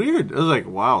 It was weird. It was like,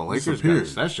 wow, Lakers got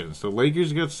Sessions. The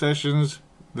Lakers got Sessions.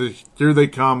 Here they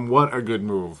come. What a good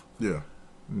move. Yeah.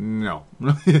 No.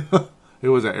 It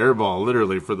was an air ball,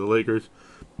 literally, for the Lakers.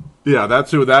 Yeah,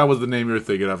 that was the name you were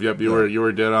thinking of. Yep, you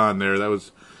were dead on there. That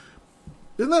was...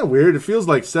 Isn't that weird? It feels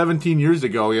like 17 years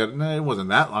ago. Yet it wasn't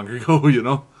that long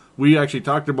ago, We actually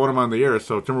talked about him on the air,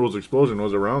 so Timberwolves Explosion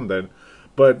was around then.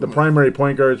 But the primary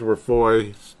point guards were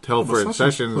Foy, Telfer, and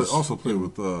Sessions. Also played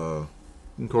with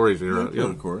in Corey's era.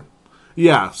 Yep. Corey.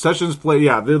 Yeah, Sessions played.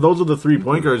 Yeah, those are the 3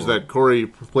 point guards that Corey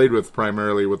played with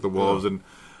primarily with the Wolves, and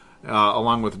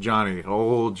along with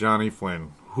old Johnny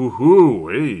Flynn.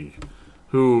 Hey.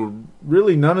 Who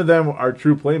really none of them are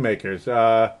true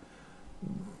playmakers.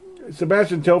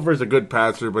 Sebastian Telfer is a good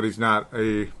passer, but he's not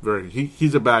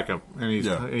he's a backup, and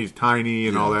he's tiny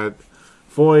and all that.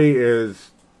 Foy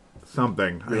is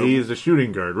something. Yep. He's a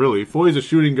shooting guard, really. Foy's a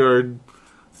shooting guard,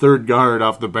 third guard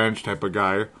off the bench type of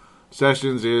guy.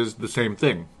 Sessions is the same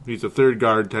thing. He's a third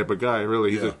guard type of guy,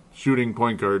 really. He's a shooting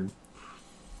point guard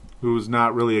who's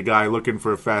not really a guy looking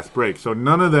for a fast break. So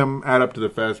none of them add up to the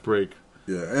fast break.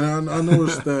 Yeah, and I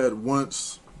noticed that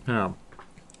once. Yeah.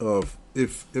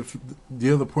 If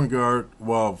the other point guard,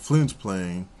 while Flynn's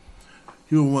playing,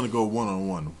 he would want to go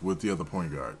one-on-one with the other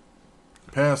point guard.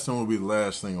 Passing would be the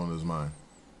last thing on his mind.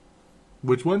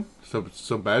 Which one?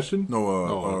 Sebastian?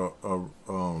 No,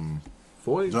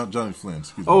 Foy? Johnny Flynn,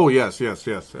 excuse me. Oh, yes,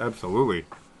 absolutely.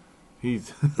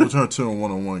 He's... He'll turn to a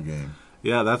one-on-one game.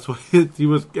 Yeah, that's what he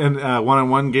was in a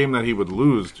one-on-one game that he would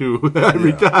lose too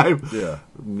every time. Yeah.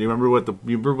 You remember what the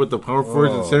power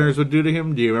forwards and centers would do to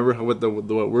him? Do you remember what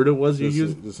word it was you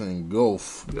used? This ain't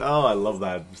golf. Oh, I love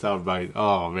that soundbite.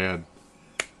 Oh man,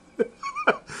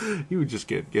 he would just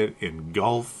get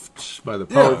engulfed by the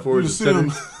power forwards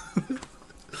and centers.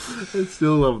 I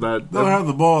still love that. They'll have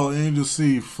the ball and you just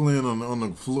see Flynn on the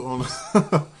floor.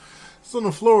 It's on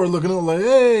the floor looking up like,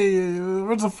 hey,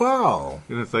 where's the foul?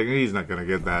 And it's like, he's not going to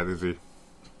get that, is he?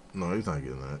 No, he's not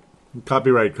getting that.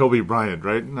 Copyright Kobe Bryant,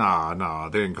 right? No,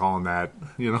 they didn't call him that,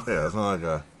 Yeah, it's not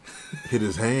like hit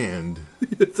his hand.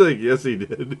 It's like, yes, he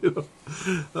did.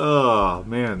 Oh,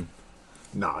 man.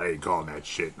 No, they ain't calling that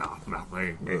shit. No, they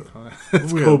ain't calling that.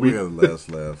 It's Kobe. We had the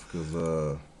last laugh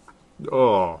because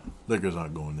Lakers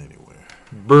aren't going anywhere.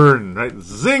 Burn, right?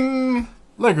 Zing!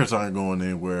 Lakers aren't going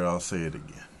anywhere. I'll say it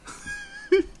again.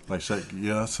 Like Shaq,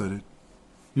 I said it.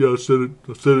 Yeah, I said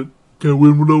it. Can't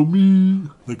win without me.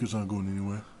 Lakers aren't going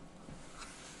anywhere.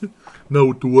 Not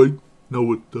with the white. Not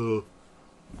with the...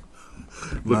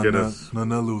 Look at us. Not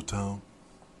Little Town.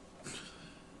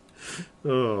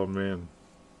 Oh, man.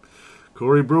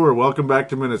 Corey Brewer, welcome back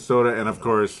to Minnesota. And, of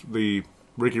course, the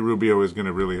Ricky Rubio is going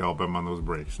to really help him on those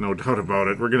breaks. No doubt about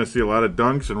it. We're going to see a lot of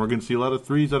dunks, and we're going to see a lot of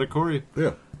threes out of Corey.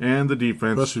 Yeah. And the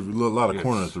defense. Especially a lot of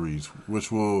corner threes,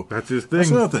 which will... That's his thing. That's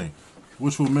another thing.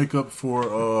 Which will make up for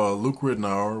Luke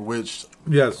Rittenauer, which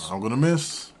I'm going to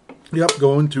miss. Yep,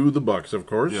 going to the Bucks, of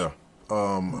course. Yeah.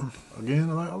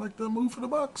 Again, I like that move for the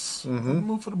Bucks.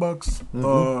 Move for the Bucks.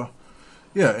 Yeah,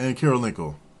 and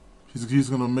Karolinko. He's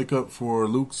going to make up for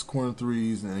Luke's corner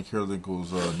threes and Karolinko's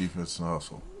defense and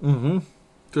hustle.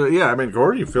 So, yeah, I mean,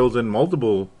 Corey fills in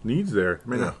multiple needs there. I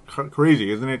mean,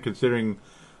 crazy, isn't it, considering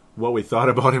what we thought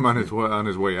about him on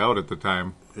his way out at the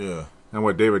time. Yeah. And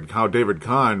how David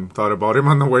Kahn thought about him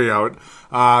on the way out.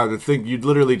 To think you'd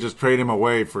literally just trade him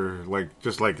away for,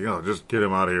 just get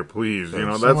him out of here, please.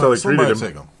 Yeah, that's how they treated him.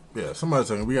 Take him. Yeah, somebody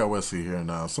take him. We got Wesley here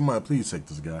now. Somebody please take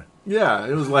this guy. Yeah,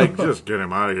 it was like, just get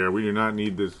him out of here. We do not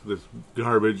need this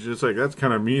garbage. Just like, that's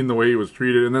kind of mean the way he was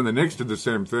treated. And then the Knicks did the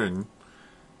same thing.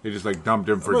 They just, dumped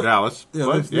him for Dallas.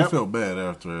 Yeah, they felt bad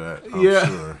after that, I'm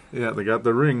sure. Yeah, they got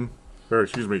the ring. Or,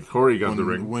 excuse me, Corey got the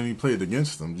ring. When he played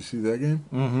against them. Did you see that game?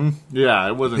 Mm-hmm. Yeah,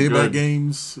 it wasn't Payback good.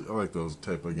 games. I like those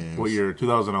type of games. What year?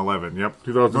 2011. Yep,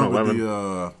 2011.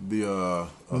 The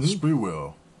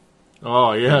Spreewell.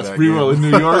 Oh, yeah, Spreewell in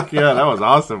New York. Yeah, that was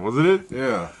awesome, wasn't it?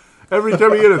 Yeah. Every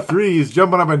time he hit a three, he's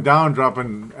jumping up and down,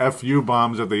 dropping FU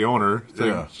bombs at the owner. It's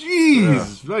like,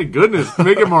 jeez, my goodness,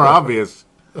 make it more obvious.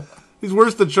 He's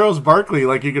worse than Charles Barkley.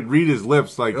 Like you could read his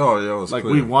lips. Like Oh, yeah, it was like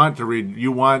clear. we want to read.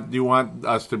 You want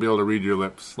us to be able to read your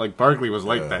lips. Like Barkley was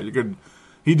like Yeah. that. You could.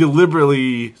 He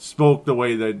deliberately spoke the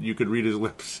way that you could read his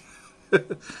lips. If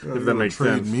that makes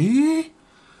Trade sense. me?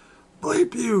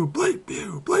 Bleep you, bleep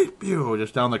you, bleep you.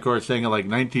 Just down the court saying it like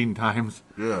 19 times.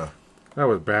 Yeah. That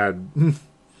was bad.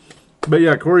 But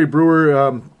yeah, Corey Brewer.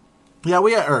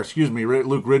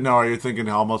 Luke Ridnour. You're thinking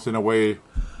almost in a way.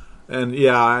 And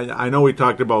yeah, I know we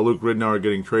talked about Luke Ridnour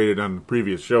getting traded on the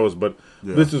previous shows, but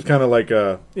Yeah. this is kind of like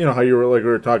how you were like we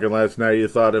were talking last night. You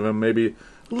thought of him maybe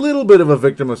a little bit of a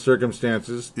victim of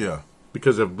circumstances Yeah.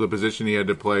 because of the position he had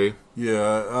to play.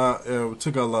 Yeah, it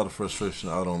took a lot of frustration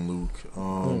out on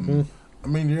Luke. I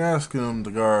mean, you're asking him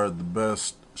to guard the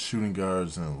best shooting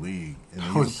guards in the league, and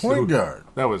he's a point guard.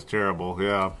 That was terrible.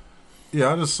 Yeah.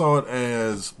 Yeah, I just saw it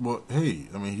as, well, hey,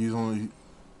 I mean, he's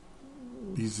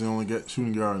the only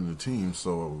shooting guard in the team,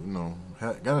 so,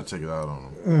 got to take it out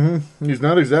on him. He's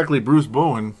not exactly Bruce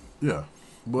Bowen. Yeah.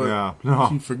 But Yeah, no.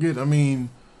 you forget, I mean,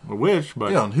 I wish,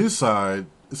 but on his side,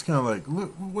 it's kind of like,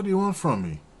 look, what do you want from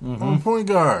me? I'm a point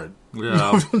guard.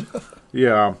 yeah,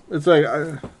 yeah. It's like,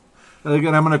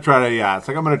 again, I'm gonna try to. Yeah, it's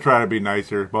like I'm gonna try to be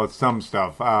nicer about some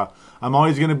stuff. I'm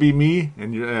always gonna be me,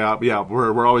 and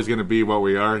we're always gonna be what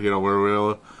we are.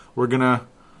 We're gonna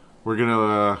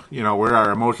wear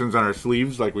our emotions on our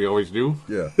sleeves like we always do.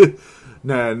 Yeah.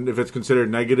 And if it's considered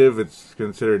negative, it's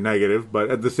considered negative. But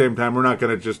at the same time, we're not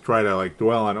gonna just try to like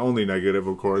dwell on only negative,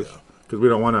 of course, because we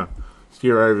don't want to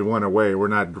steer everyone away. We're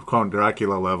not Count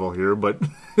Dracula level here, but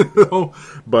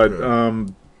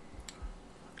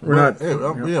we're not. Hey,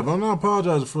 but I'm not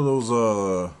apologizing for those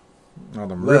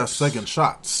last second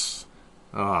shots.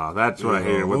 That's what I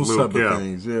hated with those Luke. type of Yeah.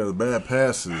 things. Yeah, the bad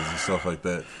passes and stuff like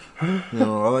that. I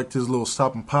liked his little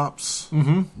stop and pops,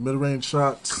 mid-range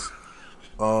shots.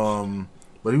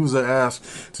 But he was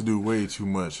asked to do way too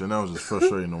much, and that was just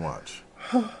frustrating to watch.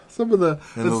 Some of the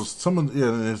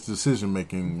His decision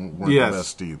making weren't Yes. the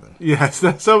best either.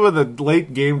 yes, some of the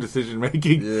late game decision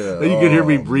making. Yeah. You could hear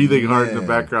me Oh, breathing hard in the man.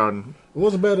 background. It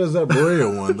wasn't bad as that Brea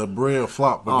one, the Brea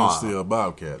flop against the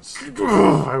Bobcats.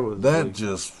 I was That like-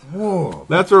 just, whoa.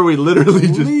 that's where we literally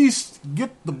At just least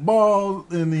get the ball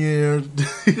in the air.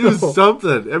 do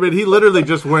something. I mean, he literally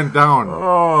just went down.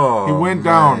 Oh, He went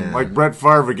down man. like Brett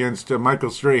Favre against Michael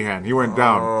Strahan. He went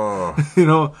down. Oh,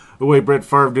 The way Brett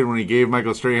Favre did when he gave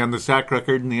Michael Strahan the sack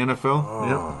record in the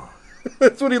NFL. Yep.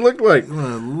 That's what he looked like. you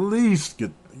wanna at least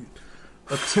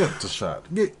attempt a shot.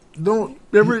 Don't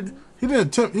Remember- he didn't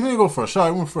attempt. He didn't go for a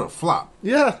shot. He went for a flop.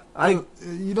 Yeah,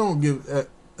 You don't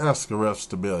ask the refs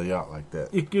to bail you out like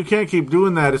that. You can't keep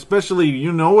doing that, especially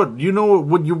what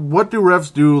do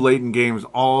refs do late in games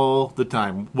all the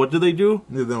time? What do? They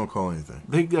don't call anything.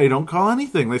 They don't call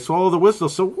anything. They swallow the whistle.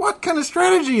 So what kind of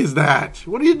strategy is that?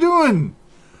 What are you doing?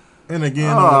 And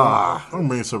again, I'm gonna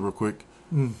bring this up real quick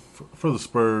for the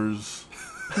Spurs.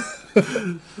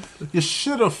 You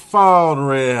should have fouled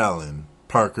Ray Allen,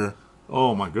 Parker.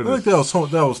 Oh my I goodness!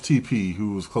 think that was TP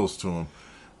who was close to him.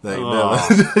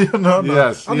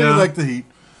 Yes, I yeah. didn't like the Heat,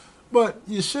 but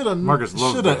you should have Marcus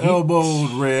loves the Heat.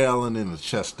 elbowed Ray Allen in the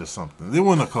chest or something. They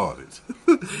wouldn't have caught it.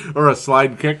 Or a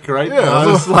slide kick, right? Yeah. That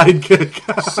was a slide kick.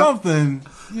 Something.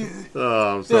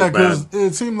 So Yeah, bad. because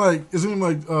it seemed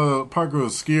like Parker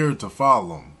was scared to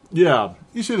foul him. Yeah,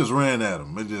 He should have just ran at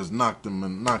him. It just knocked him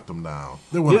down.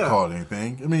 They wouldn't have called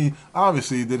anything. I mean,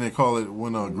 obviously they didn't call it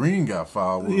when Green got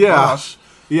fouled with Bosh.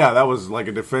 Yeah, that was like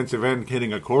a defensive end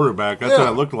hitting a quarterback. That's Yeah. what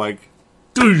it looked like.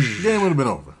 The game would have been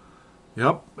over.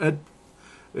 Yep.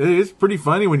 It's pretty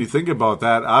funny when you think about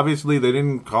that. Obviously, they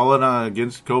didn't call it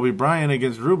against Kobe Bryant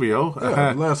against Rubio.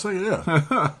 Yeah, last second,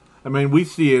 yeah. I mean, we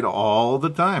see it all the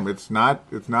time. It's not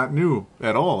new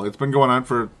at all. It's been going on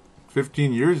for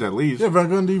 15 years at least. Yeah, Van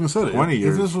Gundy even said it. 20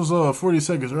 years. If this was 40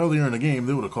 seconds earlier in the game,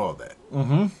 they would have called that.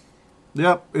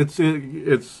 Yep. It's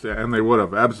and they would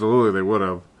have. Absolutely, they would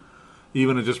have.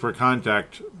 Even just for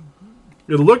contact.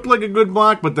 It looked like a good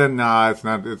block, but then it's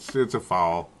not. It's a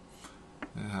foul.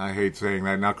 I hate saying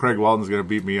that. Now Craig Walton's going to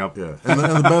beat me up. Yeah, and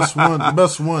the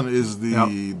best one is the Yep.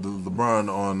 the LeBron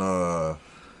on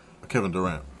Kevin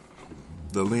Durant.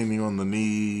 The leaning on the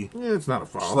knee, Yeah, it's not a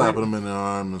foul. slapping him in the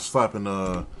arm, and slapping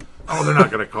Oh, they're not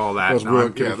going to call that. That's No, real.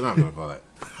 I'm kidding. Yeah, they're not gonna call that.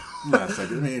 Last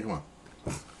second. I mean, come on.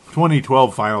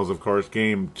 2012 finals, of course.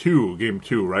 Game two,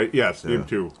 right? Yes, game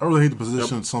two. I really hate the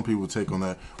position some people take on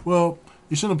that. Well,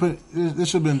 you shouldn't have put. It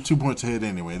should have been 2 points ahead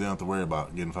anyway. They don't have to worry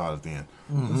about getting fouled at the end.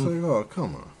 It's like, oh,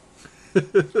 come on.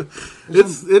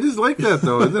 It is like that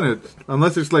though, isn't it?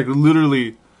 Unless it's like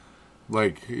literally, I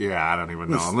don't even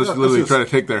know. It's- Unless yeah, literally it's try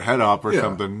just- to take their head off or Yeah.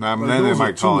 something, Like, then they those are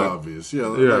might call too it. obvious.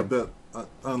 Yeah, Yeah. like that.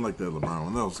 I like that LeBron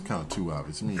one. That was kind of too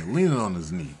obvious. I mean, leaning on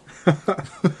his knee.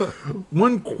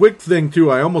 One quick thing too,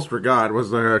 I almost forgot,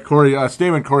 was the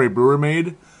statement Corey Brewer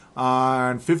made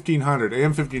on 1500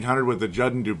 AM 1500 with the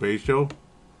Judd and Dubé show.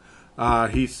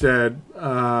 He said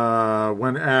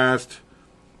when asked,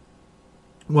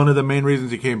 one of the main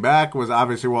reasons he came back was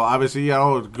obviously,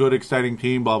 good, exciting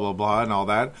team, blah blah blah, and all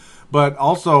that. But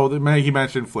also, he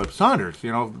mentioned Flip Saunders.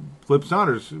 Flip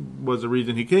Saunders was the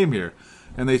reason he came here.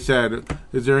 And they said,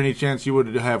 is there any chance you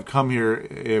would have come here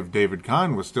if David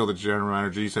Kahn was still the general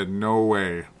manager? He said, no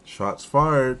way. Shots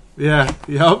fired. Yeah,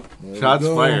 yep. Shots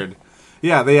fired.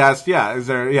 Yeah, they asked, is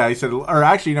there, he said, or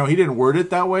actually, no, he didn't word it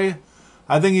that way.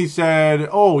 I think he said,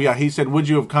 he said, would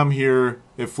you have come here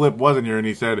if Flip wasn't here? And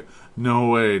he said, no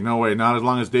way, not as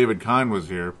long as David Kahn was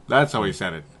here. That's how he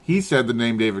said it. He said the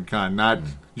name David Kahn, not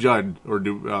Judd, or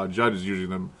Judd is usually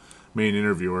the main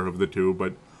interviewer of the two,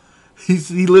 but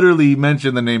he literally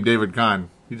mentioned the name David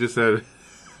Kahn. He just said,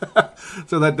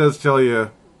 so that does tell you,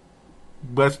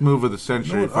 best move of the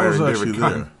century, firing David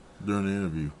Kahn. There during the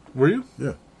interview. Were you?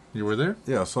 Yeah. You were there?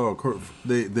 Yeah, I saw.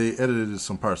 They edited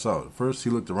some parts out. First,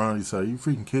 he looked around. He said, "Are you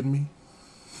freaking kidding me?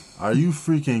 Are you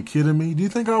freaking kidding me? Do you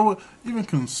think I would even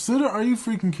consider? Are you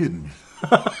freaking kidding me?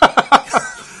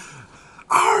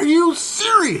 Are you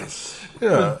serious?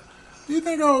 Yeah. Do you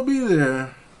think I would be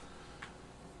there?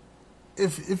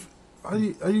 If are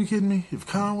you kidding me? If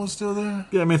Khan was still there?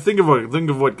 Yeah, I mean, think of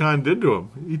what Khan did to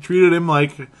him. He treated him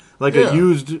like a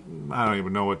used. I don't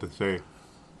even know what to say.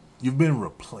 You've been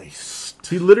replaced.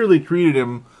 He literally treated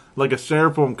him like a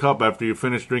styrofoam cup after you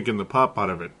finish drinking the pop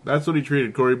out of it. That's what he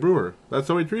treated Corey Brewer. That's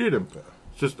how he treated him.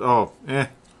 It's just, Yeah,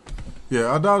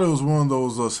 I doubt it was one of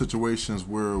those situations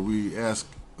where we ask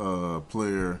a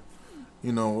player,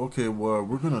 okay, well,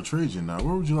 we're going to trade you now.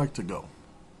 Where would you like to go?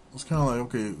 It's kind of like,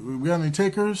 okay, we got any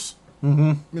takers?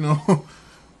 Mm-hmm. You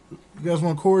guys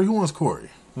want Corey? Who wants Corey?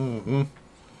 Mm-hmm.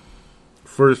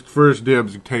 First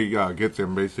dibs gets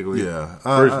him, basically. Yeah.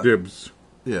 First dibs.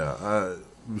 Yeah.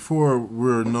 Before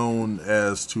we're known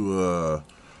as to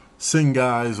send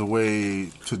guys away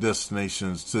to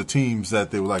destinations, to teams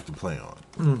that they would like to play on.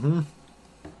 Mm-hmm.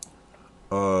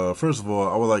 First of all,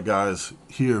 I would like guys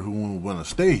here who want to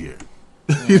stay here.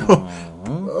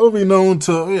 I'll be known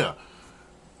to,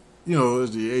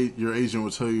 as your agent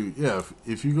will tell you,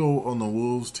 if you go on the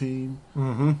Wolves team,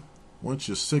 mm-hmm. once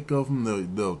you're sick of them,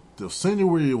 they'll send you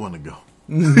where you want to go.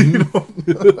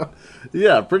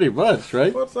 Yeah, pretty much,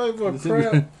 right? What type of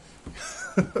crap?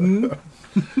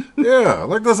 Yeah,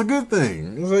 like that's a good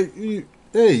thing. It's like,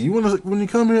 you want to, when you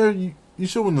come here, you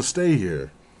should want to stay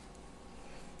here.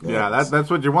 Yeah, that's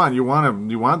what you want. You want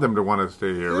them to want to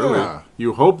stay here. Really,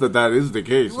 you hope that is the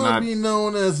case. You want to be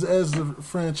known as the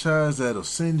franchise that'll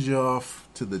send you off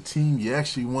to the team you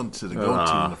actually wanted to go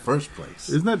to in the first place.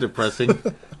 Isn't that depressing?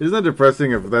 Isn't that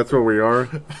depressing if that's what we are?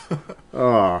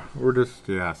 We're just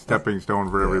stepping stone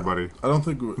for everybody. I don't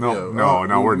think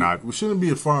we're not. We shouldn't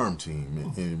be a farm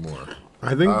team anymore.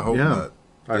 I hope not.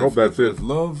 I hope that's it.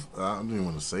 Love, I don't even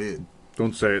want to say it.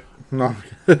 Don't say it. No.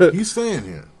 He's staying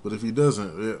here, but if he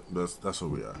doesn't, that's what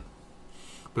we are.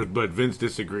 But Vince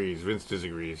disagrees.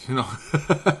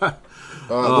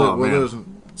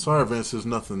 Sorry, Vince. There's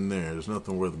nothing there. There's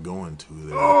nothing worth going to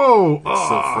there.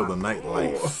 Except for the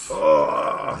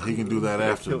nightlife. He can do that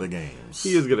after the games.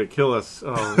 He is gonna kill us.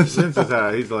 Vince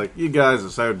is he's like, you guys are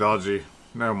Scientology.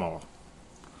 No more.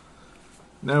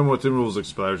 No more Timberwolves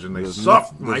Explosion. They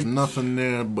suck. There's nothing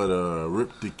there but a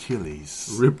ripped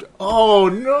Achilles. Oh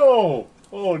no!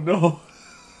 Oh no!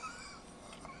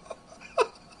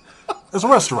 It's a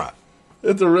restaurant.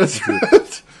 It's a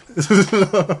restaurant.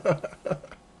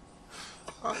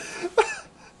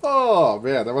 Oh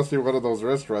man, that must be one of those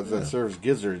restaurants that serves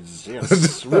gizzards.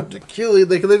 Yes, ripped Achilles.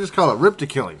 They just call it ripped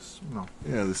Achilles. No.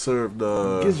 Yeah, they served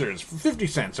gizzards for 50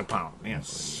 cents a pound.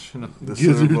 Yes, they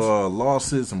serve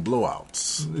losses and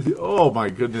blowouts. Oh my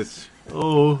goodness!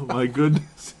 Oh my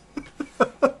goodness!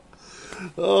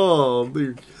 Oh,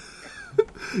 dude.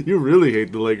 You really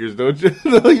hate the Lakers, don't you?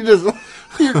 You're just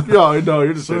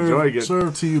enjoying it.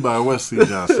 Served to you by Wesley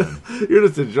Johnson. You're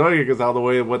just enjoying it because all the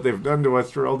way of what they've done to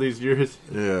us for all these years.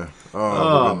 Yeah.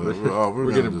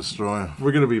 We're gonna destroy them.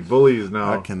 We're gonna be bullies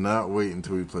now. I cannot wait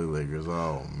until we play Lakers.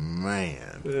 Oh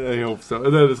man. I hope so.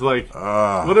 And then it's like,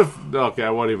 what if? Okay, I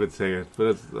won't even say it. But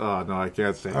it's no, I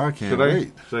can't say it. I can't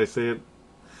wait. Should I say it?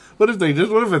 What if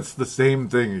it's the same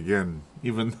thing again?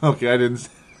 Even I didn't.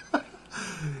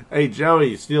 Hey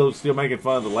Joey, still making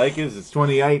fun of the Lakers? It's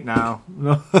 28 now.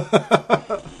 No.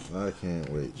 I can't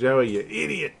wait. Joey, you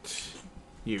idiot.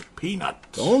 You peanut.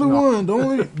 The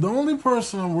only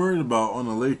person I'm worried about on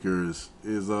the Lakers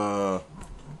is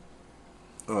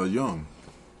Young.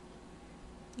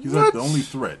 He's like the only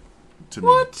threat to me.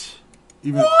 What?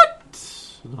 Even What?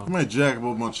 he might jack up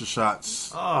a bunch of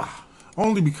shots,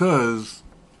 only because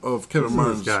of Kevin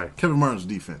Martin's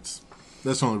defense.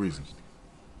 That's the only reason.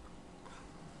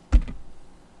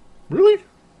 Really?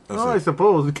 That's I it.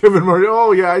 suppose Kevin Martin.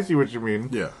 Oh, yeah, I see what you mean.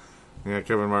 Yeah. Yeah,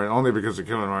 Kevin Martin. Only because of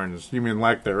Kevin Martin's. You mean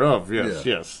lack thereof? Yes,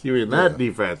 Yeah. yes. You mean that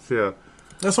defense? Yeah.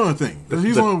 That's the only thing. 'Cause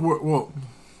he's well,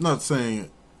 not saying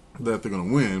that they're going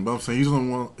to win, but I'm saying he's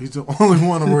the only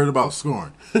one I'm worried about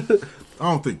scoring. I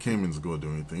don't think Cayman's going to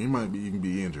do anything. He might even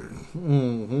be injured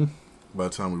by the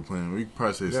time we play him. We could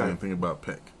probably say the same thing about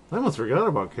Peck. I almost forgot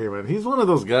about Cayman. He's one of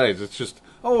those guys. It's just,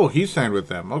 he signed with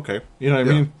them. Okay, you know what I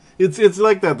mean? It's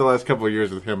like that the last couple of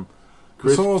years with him.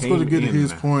 Basol's going to get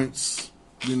his points.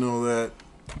 You know that.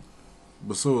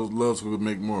 Basol loves to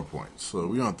make more points, so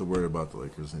we don't have to worry about the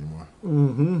Lakers anymore.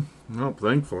 No,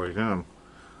 thankfully, yeah.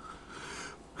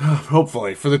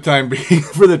 Hopefully, for the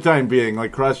time being,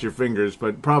 like cross your fingers,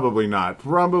 but probably not.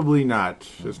 Probably not.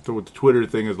 Just the Twitter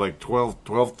thing is like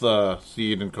 12th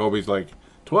seed, and Kobe's like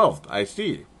 12th. I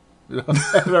see.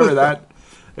 Remember that?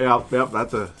 Yeah.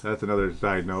 That's another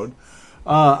side note.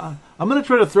 I'm gonna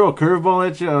try to throw a curveball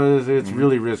at you. It's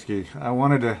really risky. I'm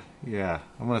gonna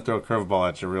throw a curveball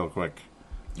at you real quick.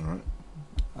 All right.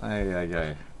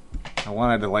 I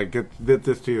wanted to get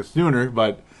this to you sooner,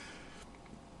 but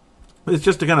it's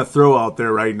just to kind of throw out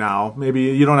there right now. Maybe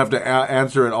you don't have to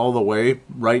answer it all the way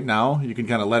right now. You can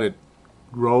kind of let it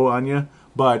grow on you.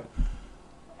 But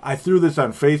I threw this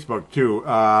on Facebook too,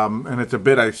 and it's a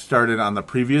bit I started on the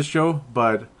previous show.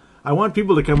 But I want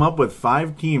people to come up with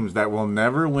 5 teams that will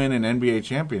never win an NBA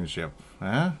championship.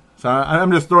 So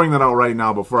I'm just throwing that out right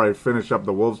now before I finish up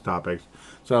the Wolves topics.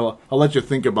 So I'll let you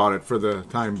think about it for the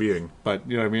time being. But,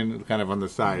 you know what I mean? Kind of on the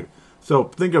side. So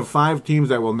think of 5 teams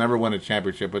that will never win a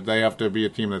championship, but they have to be a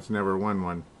team that's never won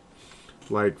one.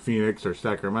 Like Phoenix or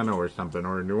Sacramento or something,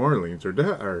 or New Orleans, or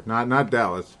not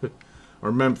Dallas,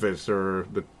 or Memphis, or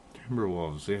the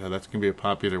Timberwolves. Yeah, that's going to be a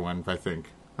popular one, I think.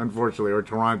 Unfortunately, or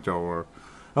Toronto, or...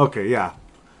 Okay, yeah.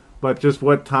 But just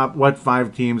what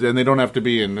 5 teams, and they don't have to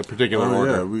be in a particular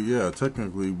order.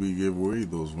 Technically we gave away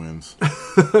those wins.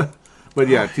 But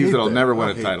yeah, teams that'll never win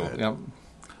a hate title. that. Yep.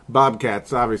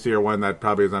 Bobcats obviously are one that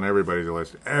probably is on everybody's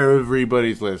list.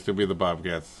 Everybody's list will be the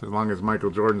Bobcats, as long as Michael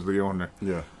Jordan's the owner.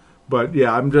 Yeah. But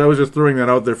yeah, I was just throwing that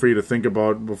out there for you to think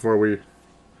about before we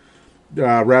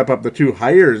wrap up the 2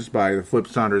 hires by the Flip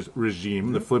Saunders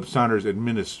regime, the Flip Saunders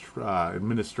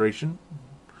administration.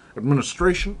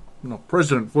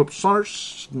 President Flip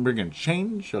Saunders bringing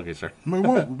change. Okay, sir. We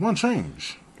want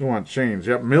change. We want change.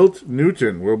 Yep. Milt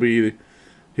Newton will be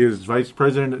his vice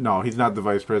president. No, he's not the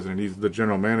vice president. He's the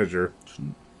general manager.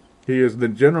 He is the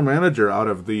general manager out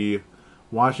of the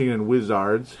Washington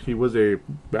Wizards. He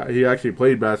actually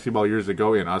played basketball years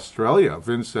ago in Australia.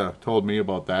 Vince told me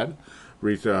about that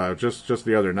just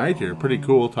the other night here. Pretty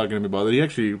cool talking to me about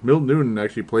it. Milt Newton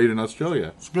actually played in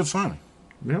Australia. It's a good signing.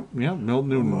 Yep, Milt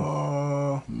Newton.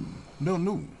 Milt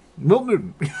Newton. Milt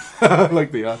Newton.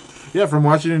 Like from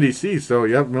Washington, D.C. So,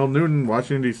 yep, Milt Newton,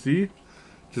 Washington, D.C.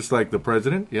 Just like the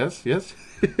president. Yes.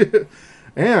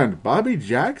 And Bobby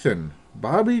Jackson.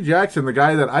 Bobby Jackson, the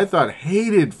guy that I thought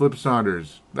hated Flip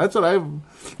Saunders. You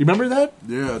remember that?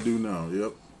 Yeah, I do now.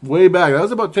 Yep. Way back. That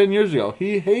was about 10 years ago.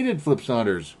 He hated Flip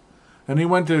Saunders. And he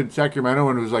went to Sacramento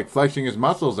and was like flexing his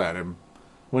muscles at him.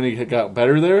 When he got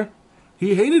better there,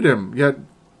 he hated him. Yet,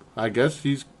 I guess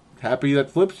he's happy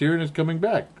that Flip's here and is coming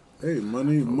back. Hey,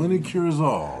 money cures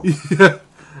all. Yeah,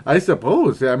 I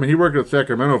suppose. Yeah, I mean, he worked at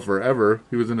Sacramento forever.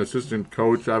 He was an assistant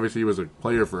coach. Obviously, he was a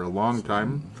player for a long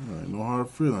time. Right, no hard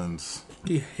feelings.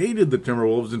 He hated the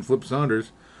Timberwolves and Flip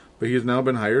Saunders, but he has now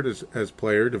been hired as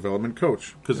player development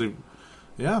coach. Pretty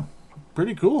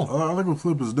cool. I like what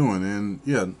Flip is doing,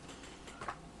 and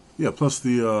plus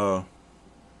the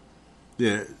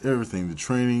everything, the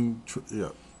training,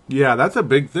 Yeah, that's a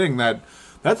big thing.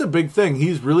 That's a big thing.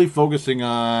 He's really focusing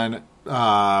on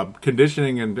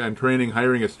conditioning and training,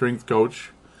 hiring a strength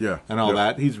coach, and all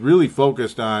that. He's really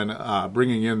focused on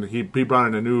bringing in. He brought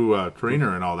in a new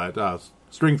trainer and all that.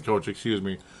 Strength coach, excuse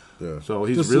me. Yeah. So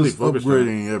he's really focused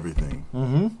upgrading everything.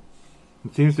 Mm-hmm.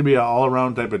 It seems to be an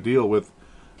all-around type of deal with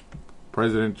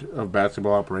President of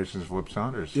Basketball Operations Flip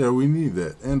Saunders. Yeah, we need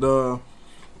that. And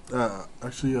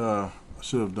actually, I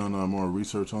should have done more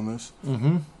research on this.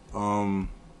 Mm-hmm.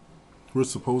 We're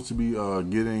supposed to be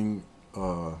getting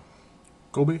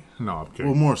Kobe? No, I'm kidding.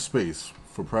 Well, more space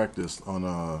for practice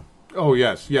on. Oh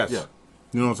yes. Yeah. You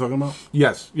know what I'm talking about?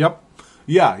 Yes. Yep.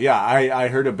 Yeah. I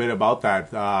heard a bit about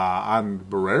that on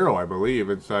Barrero, I believe,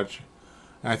 and such.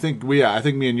 I think me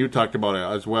and you talked about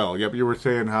it as well. Yep. You were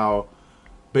saying how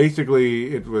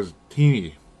basically it was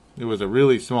teeny. It was a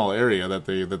really small area that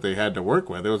they had to work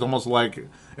with. It was almost like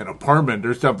an apartment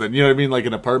or something. You know what I mean? Like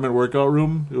an apartment workout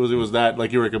room. It was that,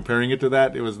 like you were comparing it to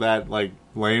that. It was that like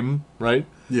lame, right?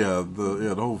 Yeah,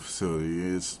 the whole facility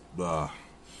is So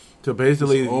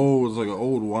basically, it's like an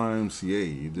old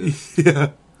YMCA. You just, yeah,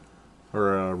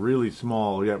 or a really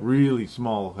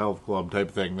small health club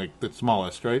type thing, like the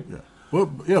smallest, right? yeah.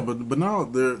 Well, yeah, but now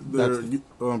they're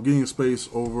getting space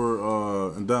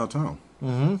over in downtown.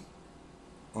 Mm-hmm.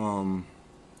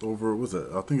 Over what's that?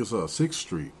 I think it's 6th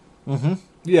Street. Mm-hmm.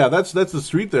 Yeah, that's the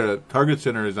street there that Target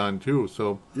Center is on too.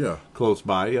 So Yeah, close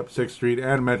by. Yep, 6th Street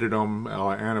and Metrodome,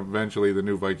 and eventually the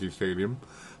new Viking Stadium.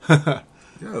 yeah.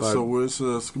 So it's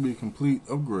gonna be complete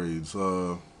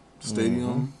upgrades.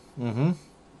 Stadium. Mm-hmm.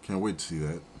 Can't wait to see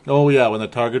that. Oh yeah, when the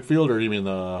Target Field, or you mean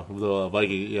the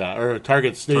Viking? Yeah, or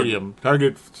Target Stadium,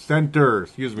 Target Center.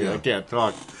 Excuse me, Yeah. I can't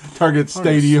talk. Target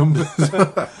Stadium,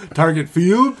 Target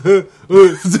Field.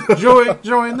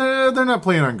 Joey, they're not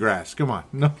playing on grass. Come on,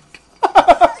 no.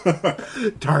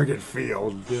 Target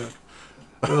Field. Yeah.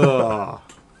 Oh,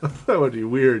 that would be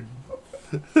weird.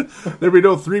 There'd be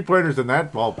no 3-pointers in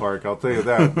that ballpark, I'll tell you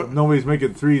that. Nobody's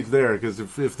making threes there, because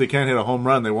if they can't hit a home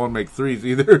run, they won't make threes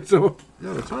either. So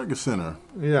Yeah, the Target Center.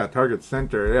 yeah, Target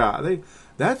Center. Yeah,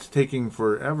 that's taking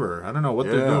forever. I don't know what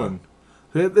they're Yeah.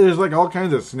 doing. There's like all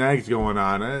kinds of snags going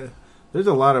on. There's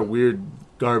a lot of weird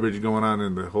garbage going on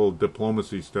in the whole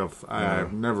diplomacy stuff.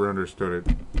 I've never understood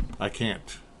it. I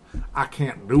can't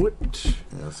do it.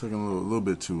 Yeah, it's taking a little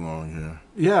bit too long here.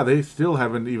 Yeah, they still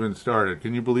haven't even started.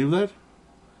 Can you believe that?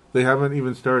 They haven't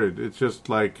even started. It's just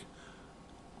like,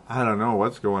 I don't know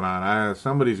what's going on.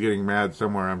 Somebody's getting mad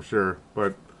somewhere, I'm sure.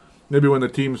 But maybe when the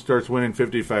team starts winning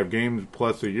 55 games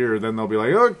plus a year, then they'll be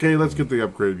like, okay, let's get the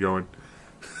upgrade going.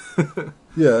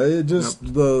 Yeah, it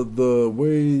just the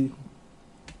way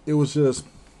it was just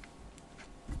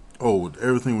old.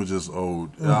 Everything was just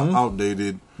old,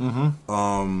 outdated.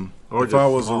 Mm-hmm. Or If just I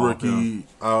was small, a rookie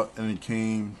out and it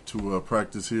came to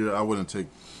practice here, I wouldn't take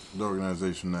the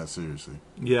organization that seriously.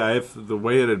 Yeah, if the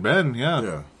way it had been, yeah.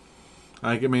 Yeah,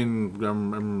 I mean,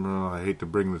 I hate to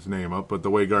bring this name up, but the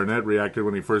way Garnett reacted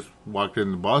when he first walked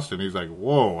into Boston, he's like,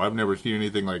 "Whoa, I've never seen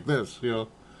anything like this." You know?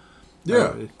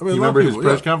 yeah. You I mean, remember his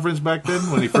press conference back then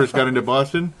when he first got into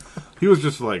Boston? He was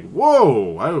just like,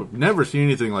 "Whoa, I've never seen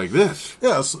anything like this."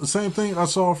 Yeah, it's the same thing I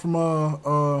saw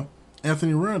from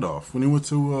Anthony Randolph when he went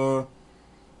to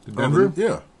Denver?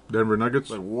 yeah, Denver Nuggets.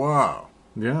 like wow,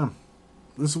 Yeah,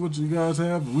 this is what you guys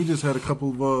have. We just had a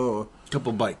couple of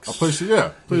couple bikes. a place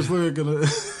like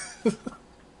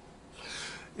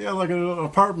like an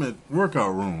apartment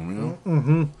workout room, you know.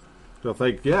 Mm-hmm. So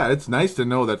it's nice to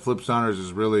know that Flip Saunders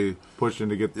is really pushing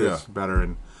to get this better,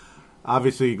 and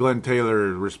obviously Glenn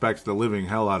Taylor respects the living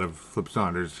hell out of Flip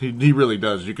Saunders. He really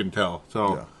does. You can tell.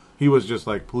 So. Yeah. He was just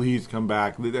like, please come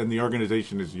back, and the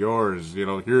organization is yours. You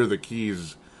know, here are the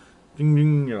keys. Ding,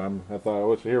 ding. You know, I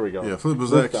thought, here we go. Yeah, Flip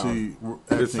was Flip actually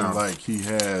acting like he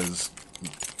has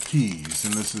keys,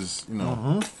 and this is, you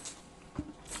know.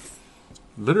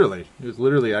 Literally. He was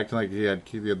literally acting like he had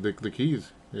the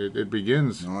keys. It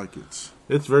begins. I like it.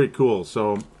 It's very cool.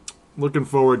 So, looking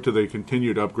forward to the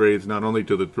continued upgrades, not only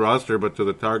to the roster, but to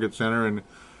the Target Center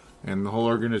and the whole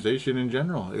organization in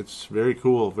general. It's very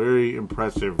cool, very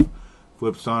impressive.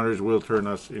 Flip Saunders will turn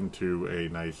us into a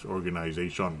nice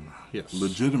organization. Yes,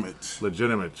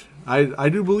 legitimate. I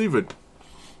do believe it.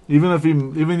 Even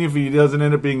if he doesn't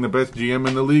end up being the best GM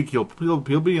in the league, he'll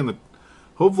be in the.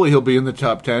 Hopefully, he'll be in the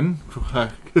top 10.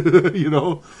 You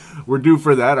know, we're due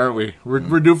for that, aren't we?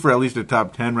 We're due for at least a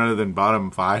top 10 rather than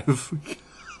bottom 5.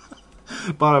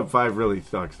 Bottom 5 really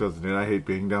sucks, doesn't it? I hate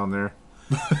being down there.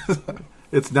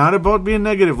 It's not about being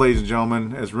negative, ladies and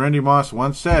gentlemen. As Randy Moss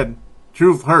once said,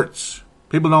 truth hurts.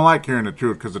 People don't like hearing the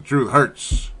truth because the truth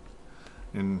hurts.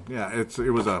 And yeah, it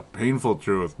was a painful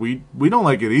truth. We don't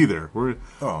like it either. We're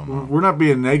not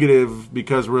being negative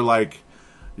because we're like,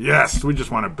 yes, we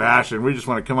just want to bash and we just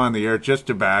want to come on the air just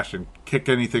to bash and kick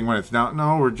anything when it's down.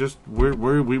 No, we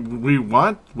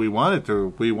want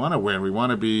to win. We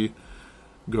want to be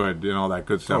good and all that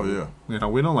good stuff. Oh yeah. You know,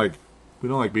 we don't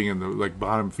like being in the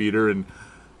bottom feeder and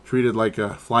treated like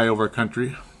a flyover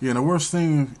country. Yeah, and the worst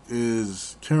thing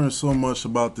is caring so much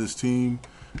about this team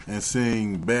and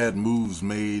seeing bad moves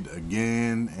made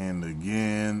again and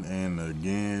again and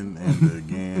again and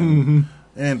again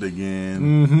and again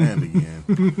and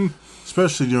again.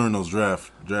 Especially during those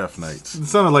draft nights. It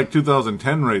sounded like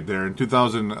 2010 right there in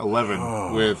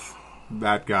 2011 with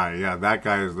that guy. Yeah, that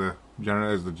guy is the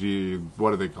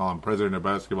what do they call him? President of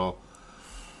basketball.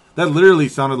 That literally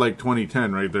sounded like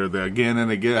 2010 right there. The again and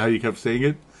again, how you kept saying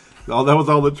it. That was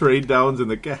all the trade downs and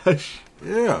the cash.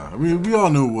 Yeah, I mean, we all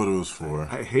knew what it was for.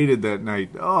 I hated that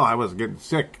night. Oh, I was getting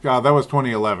sick. God, that was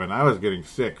 2011. I was getting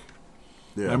sick.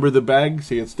 Yeah. Remember the bag?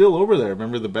 See, it's still over there.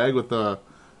 Remember the bag with all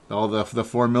the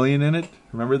 $4 million in it?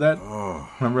 Remember that? Oh.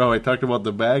 Remember how I talked about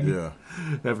the bag? Yeah.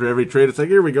 After every trade, it's like,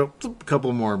 here we go,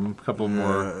 couple more,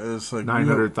 It's like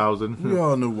 900,000. We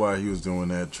all knew why he was doing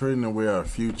that, trading away our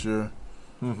future.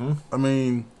 Mm-hmm. I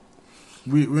mean,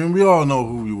 we all know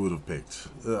who we would have picked.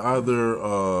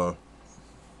 Either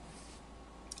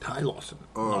Ty Lawson,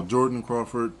 Jordan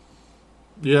Crawford.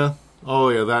 Yeah. Oh,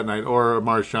 yeah, that night. Or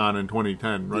Marshawn in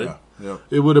 2010, right? Yeah. Yep.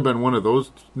 It would have been one of those.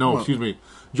 No, excuse me.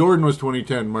 Jordan was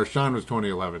 2010. Marshawn was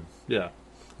 2011. Yeah.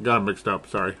 Got them mixed up.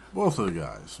 Sorry. Both of the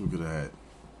guys we could have had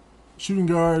shooting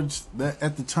guards that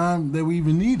at the time that we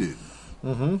even needed.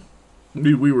 Mm-hmm.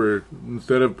 We were,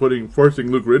 instead of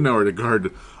forcing Luke Ridnour to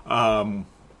guard, no,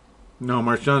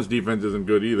 Marshawn's defense isn't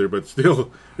good either, but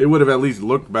still, it would have at least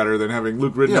looked better than having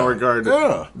Luke Ridnour guard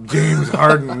James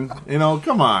Harden.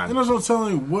 Come on. And also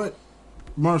telling you what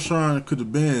Marshawn could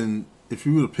have been if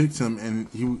you would have picked him and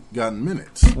he gotten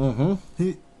minutes. Mm-hmm.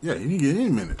 He didn't get any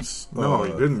minutes. No,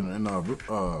 he didn't. In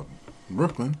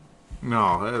Brooklyn.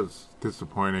 No, that was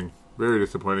disappointing. Very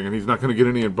disappointing. And he's not going to get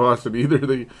any in Boston either.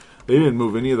 They didn't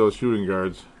move any of those shooting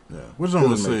guards. Yeah, which I'm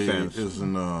going to say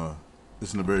isn't a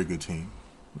very good team.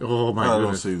 Oh, my goodness. I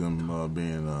don't see them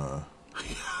being...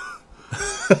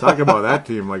 Talk about that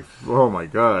team, like, oh, my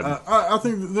God. I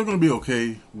think they're going to be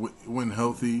okay when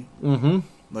healthy. Mm-hmm.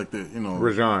 Like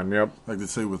Rajon, yep. Like they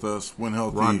say with us, when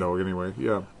healthy. Rondo, anyway,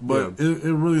 yeah. But yeah.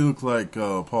 It really looked like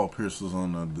Paul Pierce was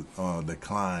on a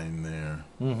decline there.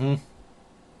 Mm-hmm.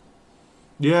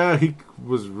 Yeah, he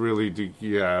was really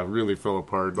fell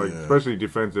apart. Especially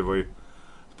defensively.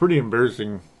 It's pretty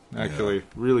embarrassing, actually. Yeah.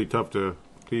 Really tough to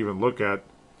even look at.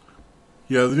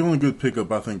 Yeah, the only good pickup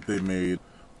I think they made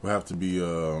will have to be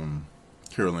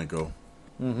Kirilenko.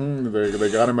 Mm-hmm.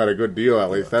 They got him at a good deal,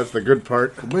 at least. That's the good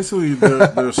part. Basically,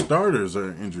 their starters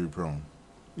are injury prone.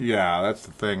 Yeah, that's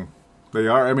the thing. They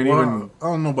are. I mean, I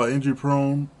don't know about injury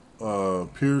prone.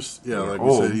 Pierce, we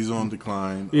said, he's on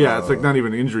decline. Yeah, it's like not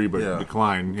even injury, but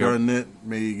decline. Garnett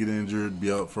may get injured,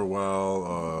 be out for a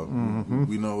while.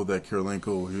 We know that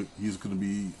Kirilenko, he's going to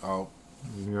be out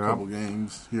a couple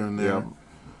games here and there. Yep.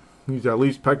 He's at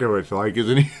least Pekovic-like,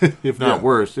 isn't he? If not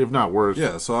worse.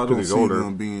 Yeah, so I don't see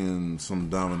them being some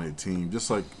dominant team. Just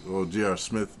like J.R.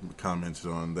 Smith commented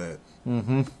on that.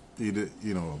 Mm-hmm.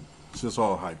 It's just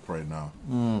all hype right now.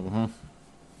 Mm-hmm.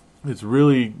 It's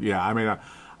really, I mean,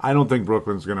 I don't think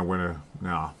Brooklyn's going to win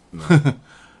no.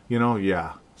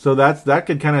 So that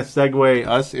could kind of segue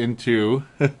us into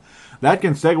this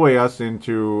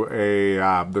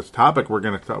topic we're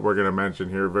gonna mention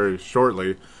here very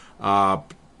shortly.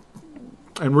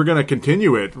 And we're going to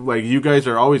continue it. Like, you guys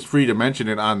are always free to mention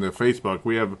it on the Facebook.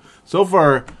 We have, so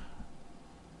far,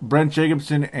 Brent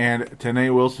Jacobson and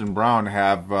Tanae Wilson-Brown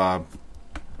have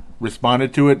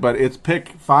responded to it, but it's pick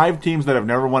 5 teams that have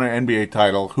never won an NBA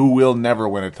title who will never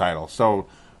win a title. So,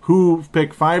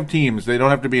 pick 5 teams. They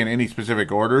don't have to be in any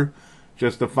specific order.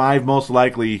 Just the 5 most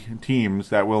likely teams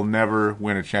that will never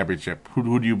win a championship.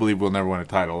 Who do you believe will never win a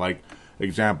title? Like,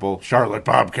 example, Charlotte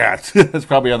Bobcats. That's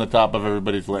probably on the top of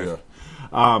everybody's list. Yeah.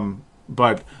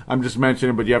 But I'm just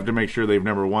mentioning, but you have to make sure they've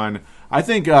never won. I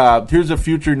think here's a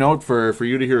future note for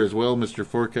you to hear as well, Mr.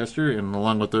 Forecaster, and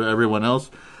along with everyone else.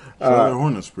 Charlotte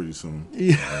Hornets pretty soon.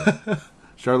 Yeah.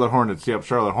 Charlotte Hornets. Yep,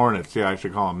 Charlotte Hornets. Yeah, I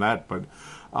should call them that. But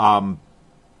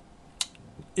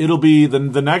it'll be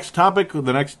the next topic,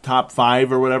 the next top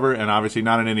 5 or whatever, and obviously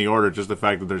not in any order, just the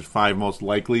fact that there's 5 most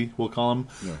likely, we'll call them.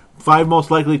 Yeah. 5 most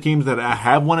likely teams that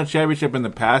have won a championship in the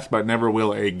past but never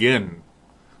will again.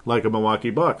 Like a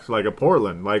Milwaukee Bucks, like a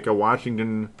Portland, like a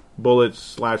Washington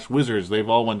Bullets / Wizards. They've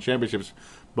all won championships,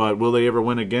 but will they ever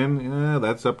win again?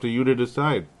 That's up to you to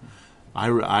decide.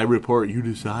 I report, you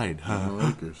decide.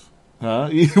 Lakers.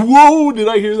 Whoa, did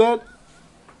I hear that?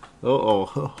 Uh-oh.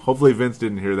 Hopefully Vince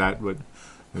didn't hear that, but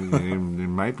it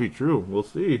might be true. We'll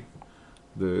see.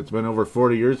 It's been over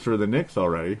 40 years for the Knicks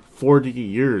already. 40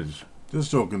 years.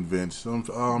 Just joking, Vince.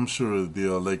 I'm sure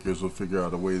the Lakers will figure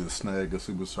out a way to snag a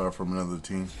superstar from another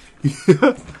team.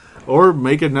 Or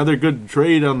make another good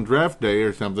trade on draft day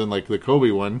or something, like the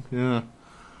Kobe one. Yeah.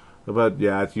 But,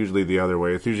 it's usually the other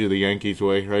way. It's usually the Yankees'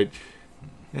 way, right?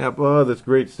 Yeah, this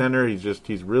great center,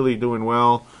 he's really doing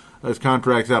well. His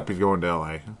contract's up, he's going to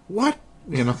L.A. What?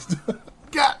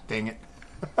 God dang it.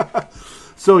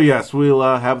 So, yes, we'll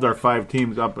have our 5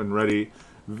 teams up and ready.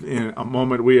 In a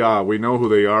moment, we know who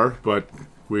they are, but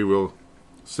we will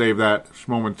save that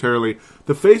momentarily.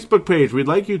 The Facebook page, we'd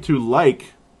like you to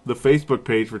like the Facebook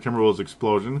page for Timberwolves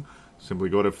Explosion. Simply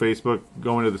go to Facebook,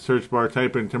 go into the search bar,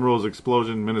 type in Timberwolves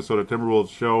Explosion, Minnesota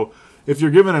Timberwolves Show. If you're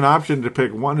given an option to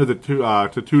pick one of the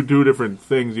two different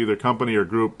things, either company or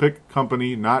group, pick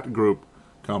company, not group.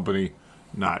 Company,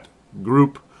 not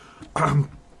group.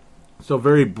 So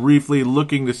very briefly,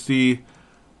 looking to see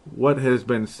what has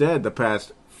been said the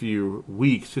past few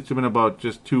weeks. It's been about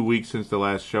just 2 weeks since the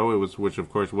last show, which of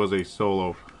course was a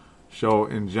solo show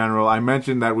in general. I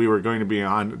mentioned that we were going to be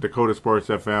on Dakota Sports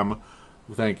FM.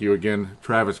 Thank you again,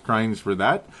 Travis Krines, for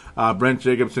that. Brent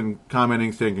Jacobson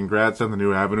commenting, saying congrats on the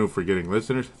new avenue for getting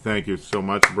listeners. Thank you so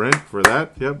much, Brent, for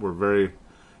that. Yep, we're very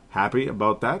happy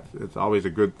about that. It's always a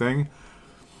good thing.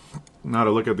 Now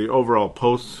to look at the overall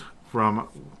posts from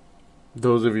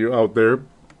those of you out there.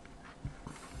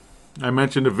 I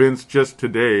mentioned to Vince just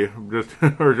today,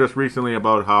 just recently,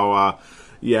 about how,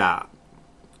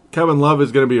 Kevin Love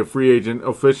is going to be a free agent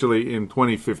officially in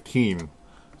 2015.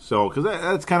 So, because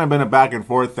that's kind of been a back and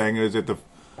forth thing. Is it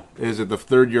the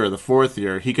third year or the fourth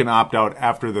year? He can opt out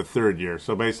after the third year.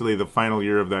 So basically, the final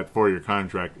year of that 4-year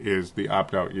contract is the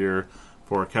opt out year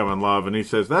for Kevin Love, and he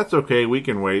says that's okay. We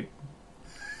can wait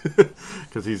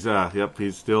because he's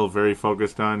still very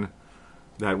focused on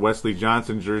that Wesley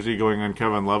Johnson jersey going on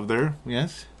Kevin Love there.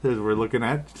 Yes, as we're looking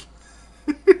at.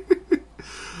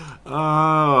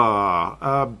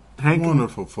 Hank,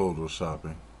 wonderful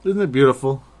photoshopping. Isn't it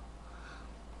beautiful?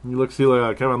 See,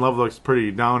 Kevin Love looks pretty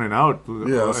down and out.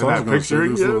 Yeah, that's what I was going to say. He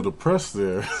looks a little depressed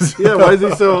there. Yeah, why is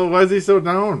he so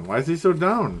down? Why is he so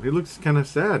down? He looks kind of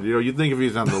sad. You'd think if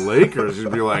he's on the Lakers,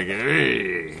 he'd be like,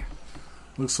 hey.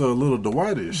 Looks a little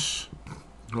Dwightish.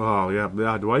 Oh,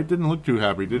 yeah. Dwight didn't look too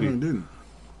happy, did he? No, he didn't.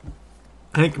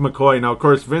 Hank McCoy. Now, of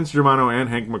course, Vince Germano and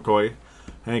Hank McCoy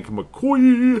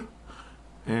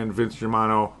and Vince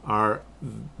Germano are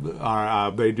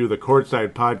they do the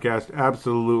Courtside podcast.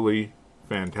 Absolutely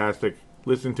fantastic.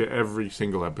 Listen to every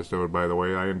single episode, by the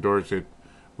way. I endorse it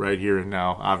right here and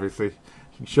now, obviously.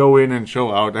 Show in and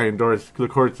show out. I endorse the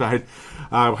Courtside.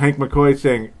 Hank McCoy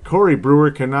saying, Corey Brewer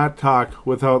cannot talk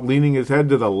without leaning his head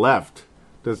to the left.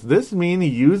 Does this mean he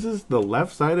uses the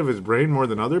left side of his brain more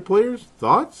than other players?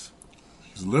 Thoughts?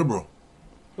 He's liberal.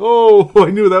 Oh, I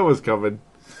knew that was coming.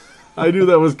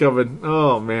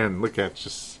 Oh, man, look at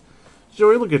you.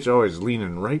 Joey, look at you always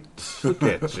leaning right. Look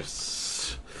at you.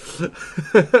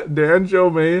 Dan Joe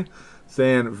May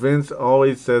saying, Vince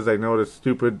always says I notice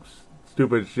stupid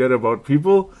shit about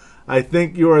people. I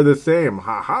think you are the same.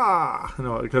 Ha ha.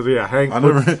 No, because Hank.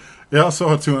 I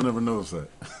saw it too. I never noticed that.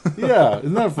 Yeah,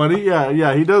 isn't that funny?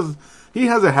 Yeah. He does. He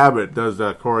has a habit, does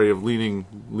Corey, of leaning.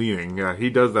 Yeah, he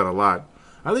does that a lot.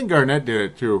 I think Garnett did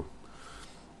it too.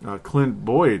 Clint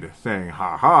Boyd saying,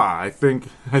 ha ha. I think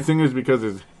it's because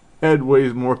his head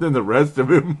weighs more than the rest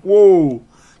of him. Whoa.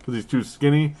 Because he's too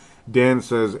skinny. Dan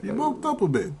says... He bulked up a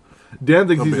bit. Dan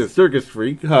thinks he's a circus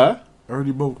freak. Huh? I heard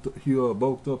he bulked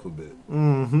up a bit.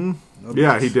 Mm-hmm.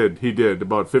 Yeah, he did.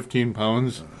 About 15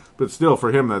 pounds. But still,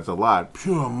 for him, that's a lot.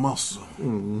 Pure muscle.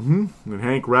 Mm-hmm. And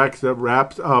Hank wraps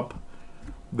up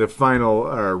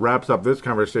this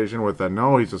conversation with a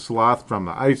no, he's a sloth from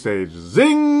the Ice Age.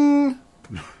 Zing!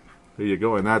 There you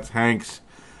go. And that's Hank's.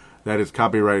 That is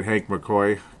copyright Hank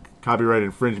McCoy. Copyright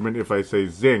infringement if I say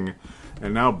zing.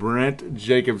 And now Brent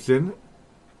Jacobson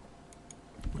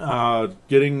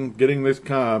getting this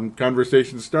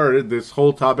conversation started. This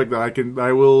whole topic that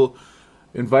I will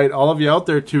invite all of you out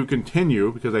there to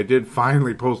continue, because I did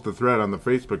finally post the thread on the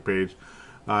Facebook page.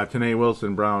 Tanae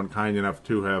Wilson Brown, kind enough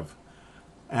to have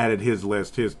added his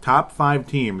list, his top 5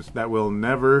 teams that will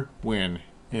never win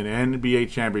an NBA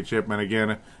championship. And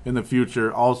again, in the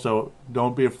future, also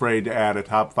don't be afraid to add a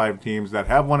top 5 teams that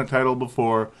have won a title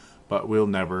before, but will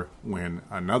never win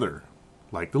another,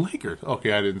 like the Lakers.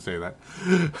 Okay, I didn't say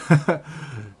that.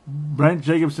 Brent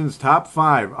Jacobson's top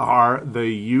 5 are the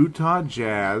Utah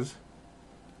Jazz.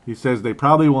 He says they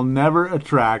probably will never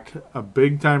attract a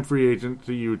big-time free agent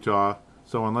to Utah,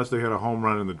 so unless they hit a home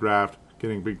run in the draft,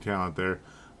 getting big talent there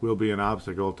will be an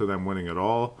obstacle to them winning at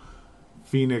all.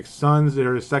 Phoenix Suns,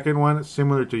 they're his second one,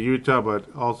 similar to Utah,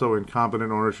 but also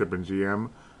incompetent ownership and GM.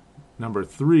 Number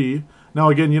 3. Now,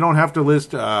 again, you don't have to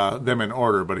list them in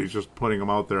order, but he's just putting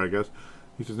them out there, I guess.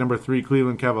 He says number 3,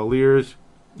 Cleveland Cavaliers.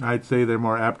 I'd say they're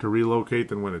more apt to relocate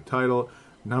than win a title.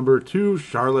 Number 2,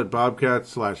 Charlotte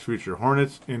Bobcats / Future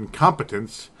Hornets.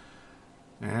 Incompetence.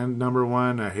 And number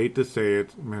 1, I hate to say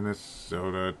it,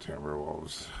 Minnesota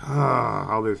Timberwolves.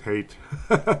 All this hate.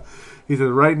 He says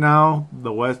right now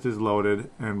the West is loaded,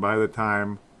 and by the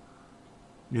time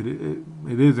it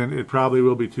isn't, it probably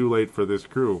will be too late for this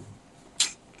crew.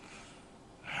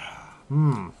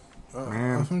 I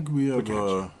think we have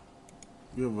a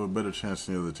better chance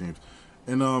than the other teams.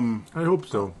 And I hope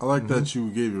so. I like that you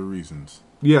gave your reasons.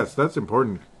 Yes, that's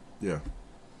important. Yeah.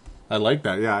 I like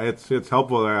that. Yeah, it's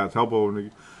helpful. Yeah, it's helpful when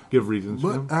you give reasons.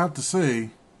 But I have to say,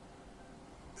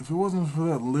 if it wasn't for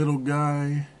that little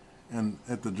guy and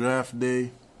at the draft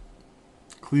day,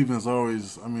 Cleveland's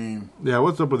always, I mean... Yeah,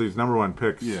 what's up with these number one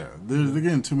picks? Yeah, they're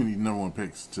getting too many number one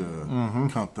picks to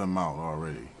count them out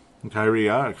already. Kyrie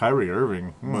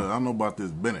Irving. But I don't know about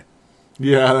this Bennett.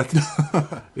 Yeah,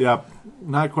 yeah,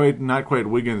 not quite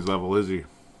Wiggins level, is he?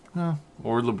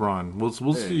 Or LeBron.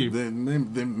 We'll see. They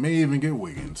may even get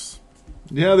Wiggins.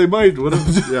 Yeah, they might.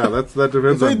 Yeah, that depends if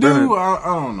on they Bennett. do, I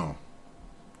don't know.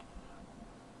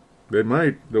 They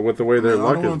might, with the way their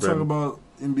luck I don't has want to talk been. about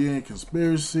NBA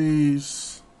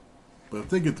conspiracies, but if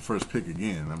they get the first pick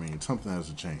again, I mean, something has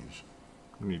to change.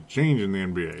 We need change in the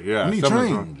NBA. Yeah, We need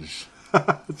something's wrong. change.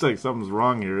 It's like something's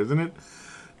wrong here, isn't it?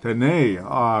 Tane,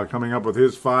 coming up with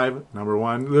his 5, number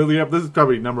 1. Yep, this is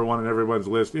probably number 1 on everyone's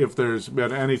list. If there's,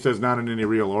 and he says not in any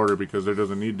real order because there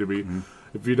doesn't need to be. Mm-hmm.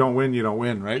 If you don't win, you don't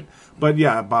win, right? But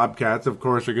yeah, Bobcats, of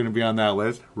course, are going to be on that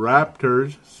list.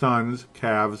 Raptors, Suns,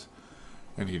 Cavs,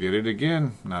 and he did it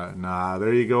again. Nah,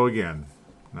 there you go again.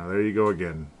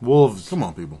 Wolves. Come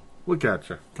on, people. Look at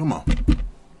you. Come on.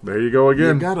 There you go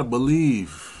again. You gotta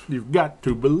believe. You've got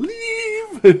to believe.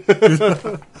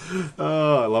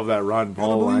 Oh, I love that Ron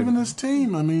Paul believe line. in this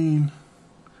team. I mean,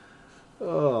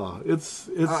 it's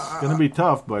going to be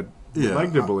tough, but yeah, I'd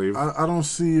like to believe. I don't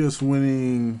see us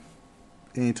winning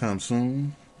anytime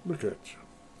soon. Look at you.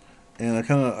 And I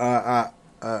kind of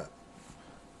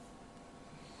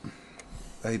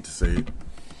I hate to say it,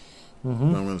 but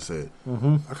I'm going to say it.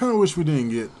 I kind of wish we didn't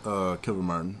get Kevin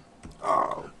Martin.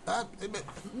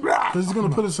 Because he's going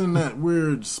to put us in that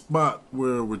weird spot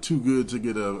where we're too good to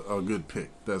get a good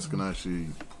pick that's going to actually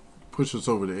push us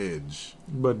over the edge.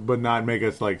 But not make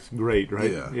us like great,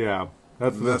 right? Yeah.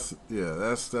 That's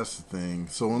the thing.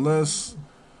 So unless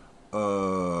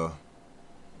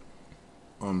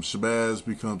Shabazz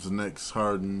becomes the next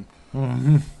Harden.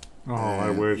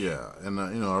 I wish. Yeah, and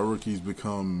our rookies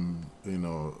become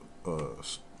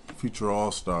future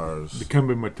all-stars.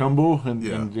 Becoming Mutombo and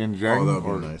Zhang. Oh, that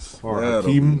would be nice. Or That'll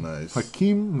Hakeem. be nice.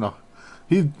 Hakeem? No.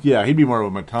 He'd be more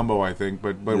of a Mutombo, I think,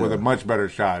 but with a much better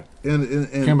shot. And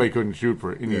Kemba couldn't shoot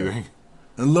for anything. Yeah.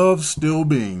 And Love still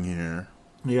being here.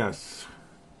 Yes.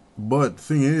 But the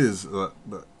thing is,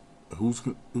 who's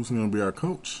going to be our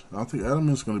coach? I don't think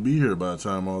Edelman's going to be here by the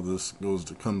time all this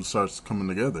starts coming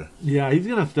together. Yeah, he's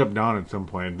going to step down at some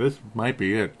point. This might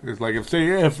be it. It's like if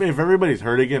everybody's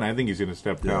hurt again, I think he's going to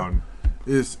step down.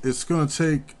 It's going to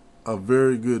take a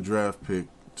very good draft pick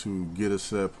to get us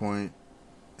to that point,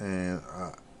 and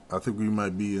I think we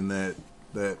might be in that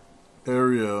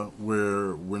area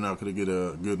where we're not going to get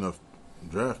a good enough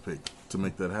draft pick to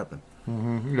make that happen.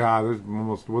 Mm-hmm. Yeah, there's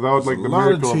almost without like the lot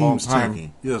miracle of of all teams time.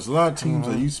 tanking. Yes, a lot of teams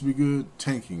that used to be good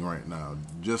tanking right now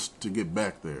just to get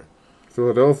back there.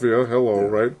 Philadelphia, hello, Yeah.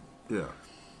 right? Yeah.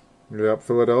 Yep,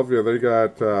 Philadelphia. They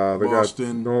got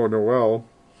Boston. Noel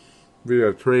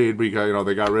via trade. We got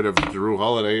they got rid of Drew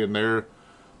Holiday, and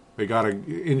they got an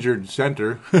injured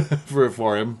center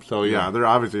for him. So yeah, they're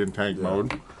obviously in tank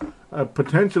mode. A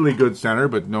potentially good center,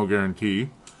 but no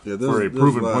guarantee for a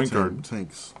proven point guard.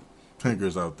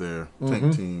 Tankers out there,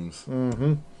 tank teams.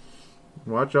 Mm-hmm.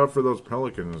 Watch out for those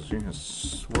Pelicans.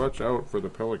 Yes, watch out for the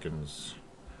Pelicans.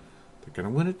 They're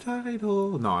gonna win a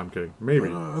title. No, I'm kidding. Maybe.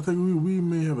 I think we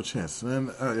may have a chance.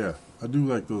 And I do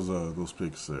like those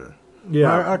picks there.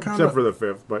 Yeah, except for the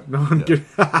 5th. But no, I'm kidding.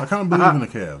 I kind of believe in the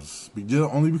Cavs,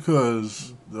 only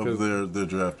because of their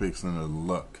draft picks and their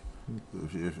luck.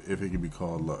 If it can be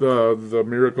called luck. The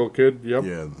miracle kid. Yep.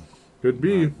 Yeah. Could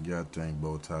be. God dang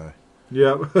bow tie.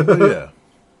 Yep. Yeah.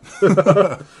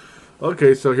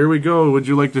 Okay, so here we go. Would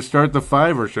you like to start the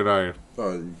 5 or should I?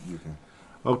 You can.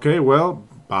 Okay, well,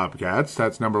 Bobcats.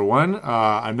 That's number 1.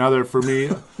 Another for me.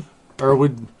 Or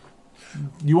do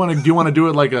you want to do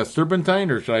it like a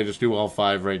serpentine, or should I just do all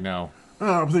 5 right now?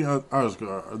 I think they're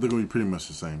going to be pretty much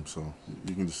the same, so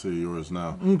you can just say yours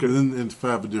now. Okay. And then if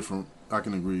I have a different, I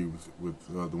can agree with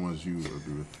the ones you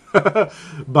agree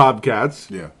with.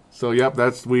 Bobcats. Yeah. So, yep,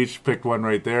 we each picked one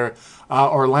right there.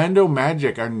 Orlando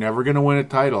Magic are never going to win a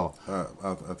title.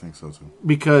 I think so, too.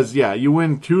 Because, you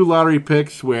win 2 lottery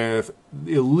picks with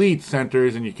elite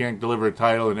centers and you can't deliver a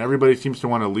title, and everybody seems to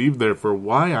want to leave there for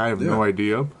why. I have no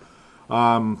idea.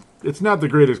 It's not the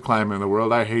greatest climate in the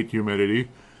world. I hate humidity.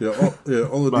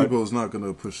 Oladipo is not going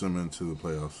to push them into the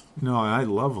playoffs. No, I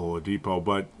love Oladipo,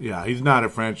 but, he's not a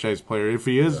franchise player. If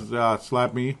he is,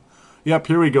 slap me. Yep,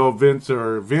 here we go, Vince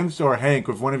or Hank.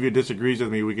 If one of you disagrees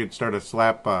with me, we could start a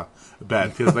slap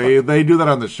bet because they do that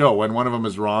on the show. When one of them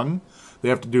is wrong, they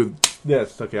have to do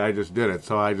Yes, okay, I just did it,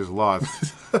 so I just lost.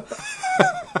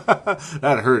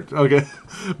 That hurt. Okay,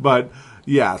 but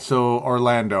yeah, so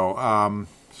Orlando.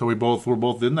 So we're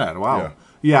both in that. Wow. Yeah.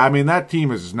 Yeah, I mean that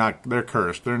team is not. They're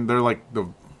cursed. They're like the.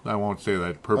 I won't say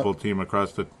that purple team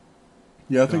across the.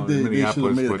 Yeah, I think they should have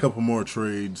Minneapolis, made a but- couple more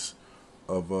trades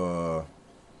of.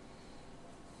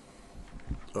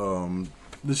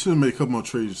 They should have made a couple more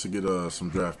trades to get some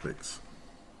draft picks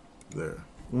there.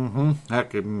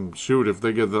 Heck, shoot, if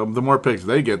they get the more picks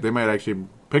they get, they might actually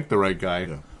pick the right guy,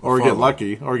 Yeah. or A get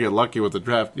follow. lucky with the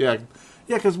draft. Yeah,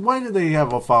 because why did they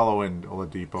have a follow in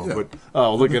Oladipo? Yeah.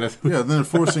 But look at it. Yeah, then they're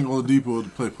forcing Oladipo to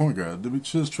play point guard. They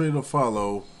just trade a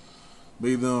follow,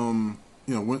 made them,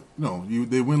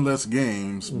 they win less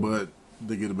games, but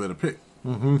they get a better pick.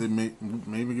 They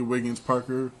maybe get Wiggins,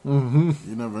 Parker. You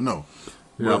never know.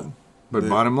 Yep. But they-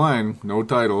 bottom line, no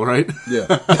title, right? Yeah.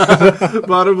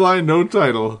 Bottom line, no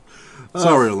title.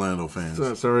 Sorry, Orlando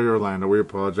fans. Sorry, Orlando. We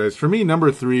apologize. For me,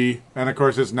 number 3, and of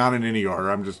course, it's not in any order.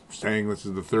 I'm just saying this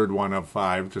is the third one of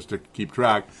 5, just to keep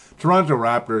track. Toronto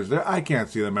Raptors. I can't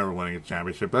see them ever winning a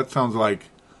championship. That sounds like,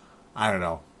 I don't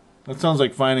know. That sounds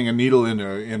like finding a needle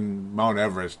in Mount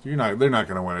Everest. They're not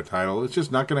going to win a title. It's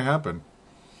just not going to happen.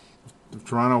 If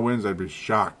Toronto wins, I'd be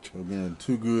shocked. Again,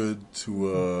 too good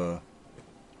to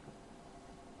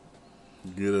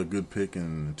get a good pick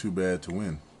and too bad to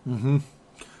win.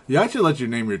 Yeah, I should let you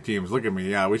name your teams. Look at me.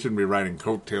 Yeah, we shouldn't be riding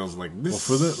coattails like this.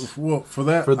 For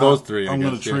that, For those three, I I'm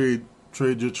going guess, to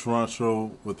trade your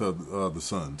Toronto with the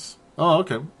Suns. Oh,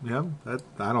 okay. Yeah,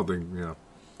 I don't think, yeah.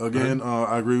 Again,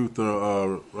 I agree with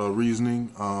the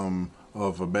reasoning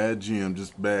of a bad GM,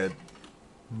 just bad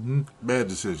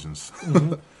decisions.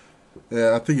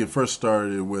 Yeah, I think it first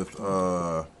started with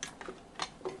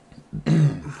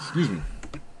excuse me,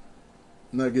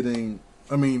 not getting.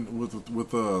 I mean,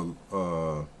 with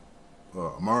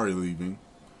Amari leaving,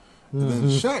 and then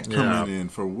Shaq coming in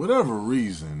for whatever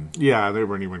reason. Yeah, they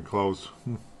weren't even close.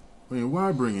 I mean,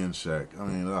 why bring in Shaq? I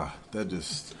mean, that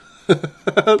just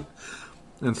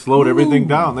And slowed everything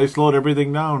down. They slowed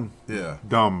everything down. yeah.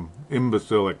 Dumb.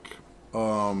 Imbecilic.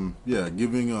 Yeah,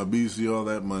 giving BC all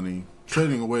that money,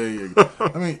 trading away.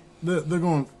 I mean,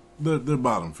 they're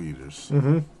bottom feeders.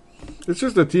 It's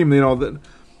just a team, that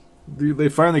they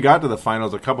finally got to the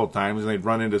finals a couple times, and they'd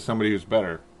run into somebody who's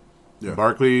better. Yeah.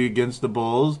 Barkley against the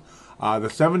Bulls. The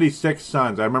 76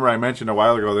 Suns, I remember I mentioned a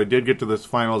while ago, they did get to this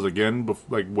finals again,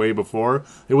 way before.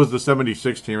 It was the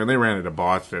 76 team, and they ran into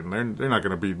Boston. They're not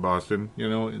going to beat Boston,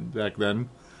 back then.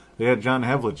 They had John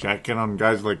Havlicek and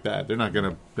guys like that. They're not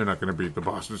gonna beat the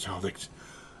Boston Celtics.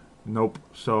 Nope.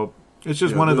 So it's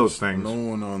just one of those there's things. No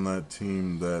one on that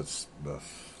team that's.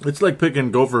 It's like picking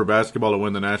Gopher basketball to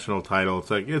win the national title. It's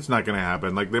like it's not going to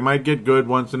happen. Like they might get good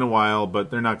once in a while,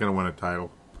 but they're not going to win a title.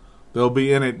 They'll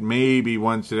be in it maybe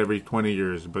once in every 20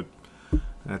 years, but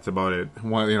that's about it.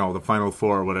 The Final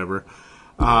Four or whatever.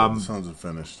 The Suns are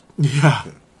finished. Yeah,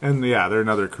 and they're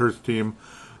another cursed team.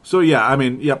 So yeah, I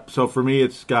mean, yep. So for me,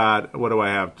 it's got what do I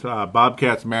have?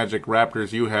 Bobcats, Magic,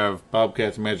 Raptors. You have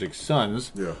Bobcats, Magic,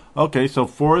 Suns. Yeah. Okay, so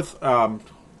fourth, I'm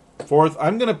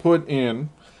gonna put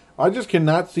in. I just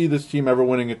cannot see this team ever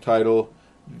winning a title,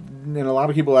 and a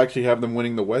lot of people actually have them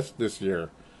winning the West this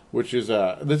year, which is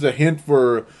this is a hint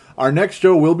for our next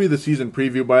show. Will be the season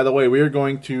preview. By the way, we are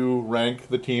going to rank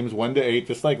the teams 1 to 8,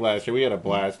 just like last year. We had a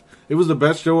blast. It was the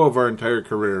best show of our entire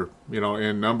career,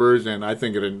 in numbers, and I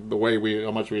think in the way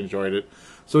how much we enjoyed it.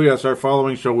 So yes, our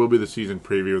following show will be the season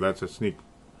preview. That's a sneak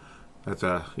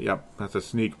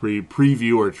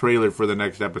preview or trailer for the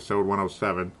next episode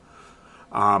 107.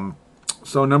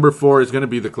 So number 4 is going to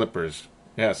be the Clippers.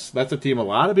 Yes, that's a team a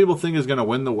lot of people think is going to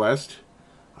win the West.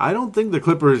 I don't think the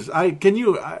Clippers. I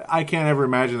can't ever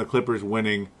imagine the Clippers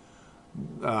winning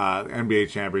NBA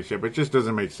championship. It just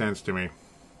doesn't make sense to me.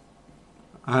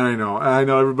 I know.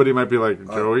 Everybody might be like,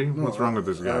 Joey, what's wrong with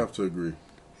this guy? I have to agree.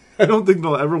 I don't think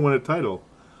they'll ever win a title.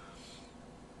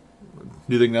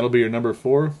 Do you think that'll be your number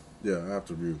 4? Yeah, I have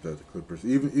to agree with that. The Clippers,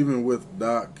 even with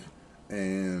Doc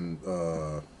and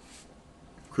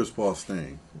Chris Paul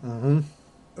staying. Mm-hmm.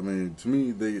 I mean, to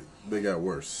me, they got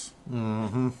worse.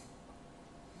 Mm-hmm.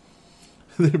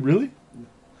 Really?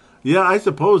 Yeah, I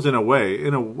suppose in a way,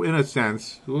 in a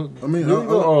sense. I mean,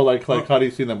 how do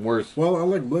you see them worse? Well, I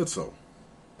like Bledsoe.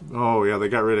 Oh yeah, they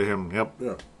got rid of him. Yep.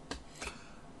 Yeah.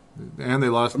 And they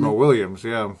lost Mo Williams.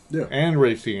 Yeah. Yeah. And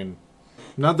Racine.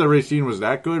 Not that Racine was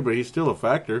that good, but he's still a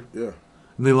factor. Yeah.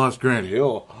 And they lost Grant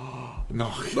Hill. No,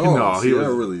 he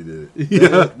really did it.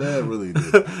 Yeah. That really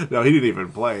did it. No, he didn't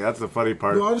even play. That's the funny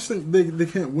part. No, I just think they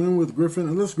can't win with Griffin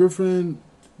unless Griffin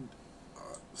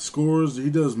scores. He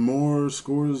does more,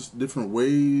 scores different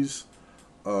ways.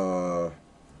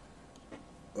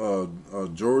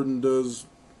 Jordan does,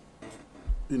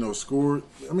 score.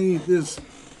 I mean, they're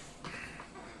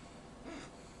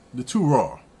too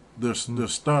raw. They're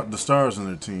the stars in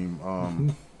their team.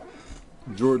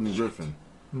 Jordan and Griffin.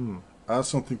 I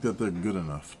just don't think that they're good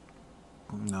enough.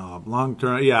 No, long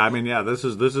term. Yeah, I mean, this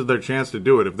is their chance to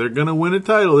do it. If they're going to win a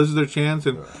title, this is their chance,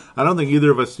 and I don't think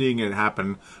either of us seeing it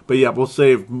happen. But yeah, we'll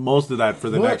save most of that for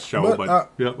the next show.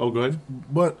 But yeah, go ahead.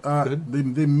 But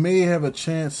they may have a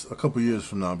chance a couple years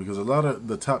from now because a lot of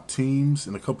the top teams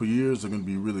in a couple years are going to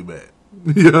be really bad.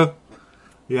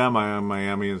 Yeah,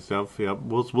 Miami and stuff. Yeah,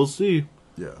 we'll see.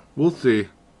 Yeah, we'll see.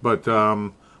 But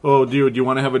do you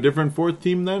want to have a different fourth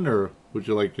team then, or would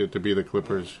you like it to be the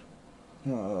Clippers?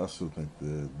 No, I still think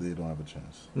that they don't have a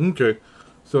chance. Okay.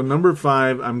 So number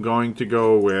 5, I'm going to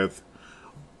go with.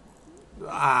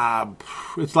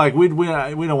 It's like we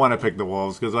don't want to pick the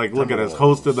Wolves because look at us,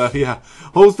 host of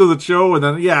the show, and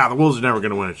then the Wolves are never going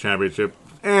to win a championship.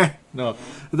 No,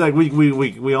 it's like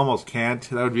we almost can't.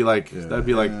 That would be like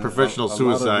professional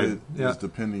suicide. A lot of it is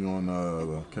depending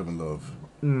on Kevin Love.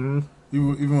 Mm-hmm.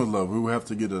 Even with Love, we would have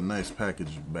to get a nice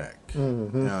package back.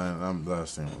 Mm-hmm. Yeah, I'm the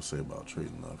last thing I'll say about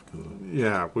trading Love.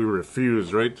 We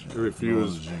refuse, right? We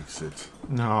refuse. Don't jinx it.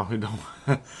 No, we don't.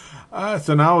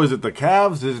 So now, is it the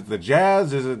Cavs? Is it the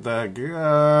Jazz? Is it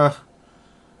the...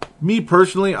 Me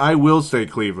personally, I will say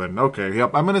Cleveland. Okay,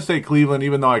 yep, I'm going to say Cleveland,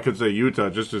 even though I could say Utah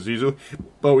just as easily.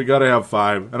 But we got to have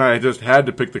 5. And I just had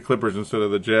to pick the Clippers instead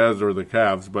of the Jazz or the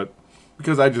Cavs. But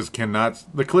because I just cannot...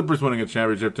 The Clippers winning a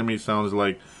championship to me sounds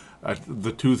like...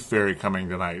 the Tooth Fairy coming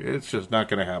tonight. It's just not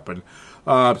going to happen.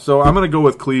 So I'm going to go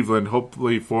with Cleveland,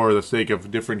 hopefully for the sake of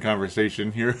different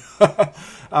conversation here.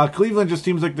 Cleveland just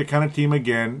seems like the kind of team,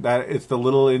 again, that it's the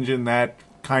little engine that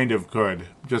kind of could.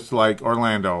 Just like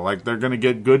Orlando. Like, they're going to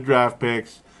get good draft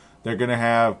picks. They're going to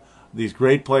have these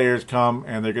great players come,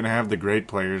 and they're going to have the great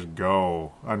players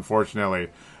go, unfortunately.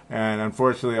 And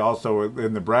unfortunately, also,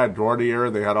 in the Brad Daugherty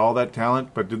era, they had all that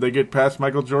talent, but did they get past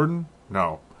Michael Jordan?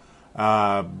 No.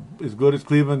 As good as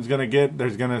Cleveland's going to get,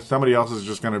 somebody else is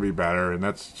just going to be better, and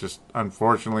that's just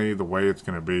unfortunately the way it's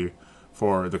going to be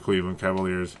for the Cleveland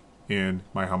Cavaliers, in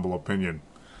my humble opinion.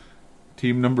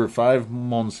 Team number 5,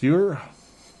 Monsieur.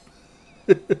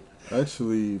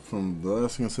 Actually, from the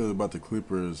last thing I said about the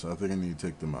Clippers, I think I need to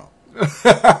take them out.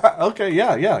 Okay,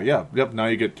 yeah. Yep, now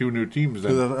you get 2 new teams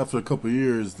then. Because after a couple of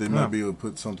years, they might be able to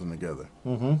put something together.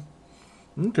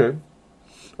 Mm-hmm. Okay.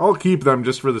 I'll keep them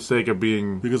just for the sake of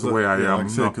being the way I am. Like I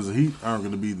said, because the Heat aren't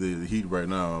going to be the Heat right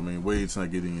now. I mean, Wade's not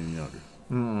getting any younger.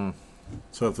 Mm-mm.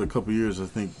 So after a couple of years, I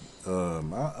think I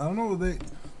don't know, they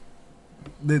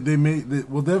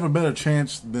have a better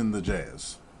chance than the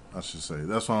Jazz, I should say.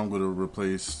 That's why I'm going to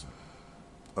replace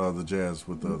the Jazz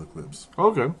with the Clips.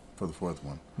 Okay. For the 4th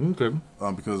one. Okay.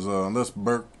 Because unless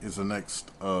Burke is the next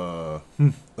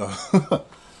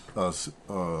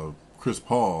Chris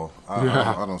Paul,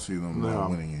 I don't see them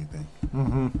winning anything.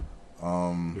 Mm-hmm.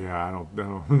 I don't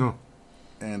know.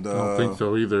 And I don't think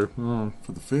so either.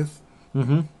 For the 5th,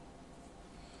 mm-hmm.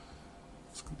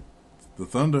 The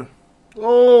Thunder.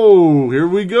 Oh, here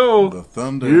we go. The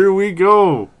Thunder. Here we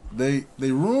go. They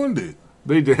ruined it.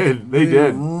 They did. They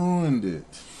did. Ruined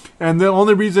it. And the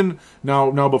only reason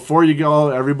now before you go,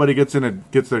 everybody gets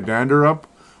their dander up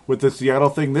with the Seattle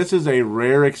thing. This is a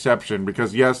rare exception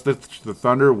because yes, the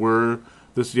Thunder were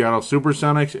the Seattle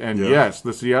Supersonics, and yes,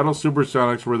 the Seattle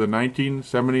Supersonics were the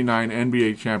 1979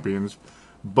 NBA champions.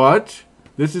 But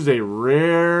this is a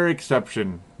rare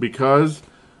exception because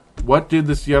what did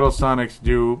the Seattle Sonics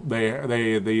do?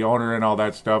 They the owner and all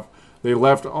that stuff. They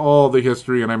left all the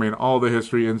history, and I mean all the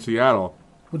history in Seattle,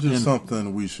 which is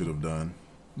something we should have done.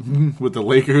 With the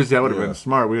Lakers, that would have been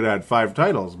smart. We would have had 5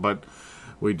 titles, but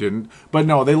we didn't. But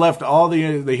no, they left all the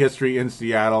history in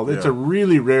Seattle. It's a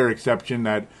really rare exception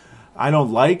that I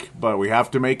don't like, but we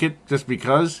have to make it just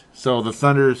because. So the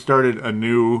Thunder started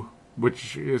anew,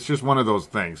 which is just one of those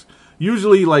things.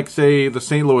 Usually, like, say, the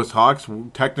St. Louis Hawks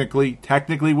technically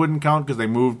wouldn't count because they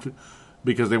moved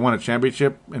because they won a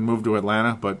championship and moved to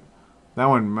Atlanta, but that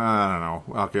one, I don't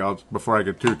know. Okay, before I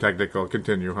get too technical,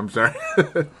 continue. I'm sorry.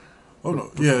 Oh,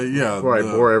 no. Yeah. Before I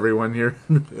bore everyone here.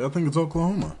 I think it's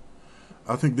Oklahoma.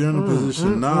 I think they're in a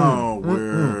position now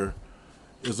where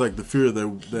it's like the fear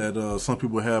that some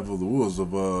people have of the Wolves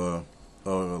of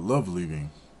Love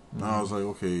leaving. Now I was like,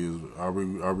 okay, are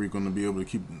we going to be able to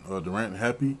keep Durant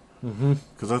happy?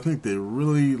 Because I think they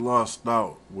really lost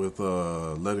out with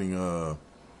letting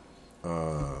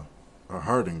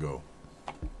Harden go.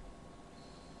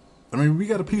 I mean, we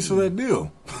got a piece of that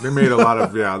deal. They made a lot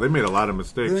of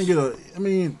mistakes. They didn't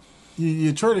get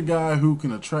you trade a guy who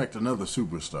can attract another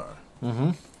superstar.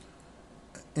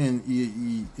 and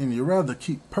you rather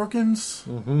keep Perkins.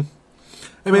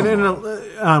 I mean, and,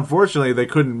 unfortunately, they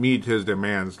couldn't meet his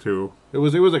demands too. It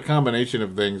was a combination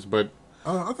of things, but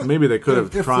I think maybe they could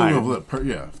have tried. If they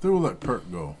would let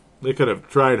Perk go, they could have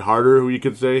tried harder. You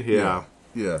could say, yeah,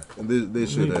 and they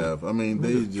should have. I mean,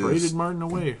 they just traded Martin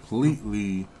away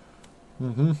completely.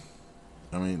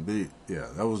 I mean,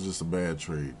 that was just a bad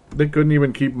trade. They couldn't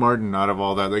even keep Martin out of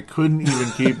all that. They couldn't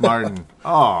even keep Martin.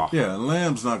 Oh, yeah,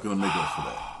 Lamb's not going to make up for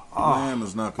that. Lamb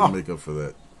is not going to make up for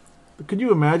that. Could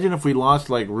you imagine if we lost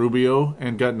like Rubio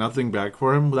and got nothing back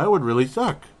for him? That would really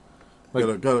suck.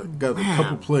 Like, got a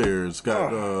couple players.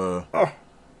 Got who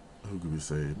could we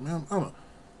say? Man, I don't know.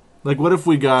 Like, what if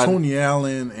we got Tony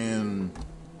Allen and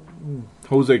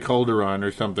Jose Calderon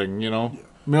or something? You know,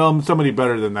 well, somebody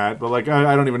better than that. But like,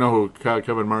 I don't even know who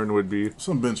Kevin Martin would be.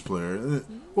 Some bench player.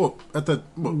 Well,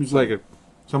 he's like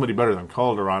somebody better than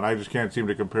Calderon. I just can't seem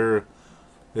to compare.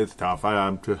 It's tough.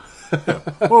 I'm too.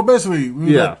 Well, basically,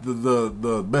 we let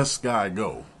the best guy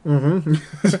go. You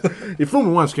fool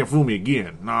me once, can't fool me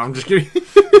again. No, I'm just kidding.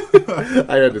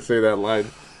 I had to say that line.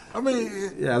 I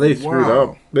mean, yeah, they screwed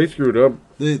up. They screwed up.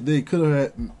 They could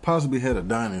have possibly had a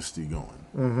dynasty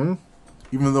going.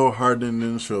 Even though Harden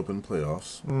didn't show up in the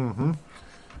playoffs,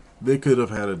 they could have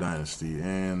had a dynasty,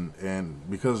 and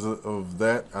because of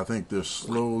that, I think they're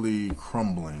slowly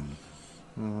crumbling.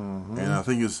 And I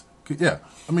think it's. Yeah,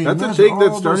 I mean that's a take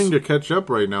that's starting to catch up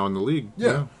right now in the league.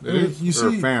 Yeah, it is. You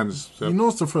see, fans. So. You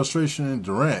notice the frustration in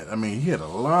Durant. I mean, he had a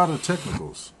lot of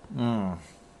technicals.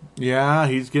 Yeah,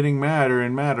 he's getting madder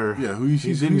and madder. Yeah,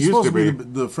 he's supposed to be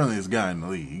the friendliest guy in the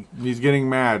league. He's getting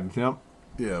mad. Yep.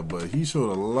 Yeah, but he showed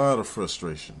a lot of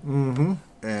frustration,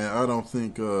 and I don't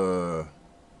think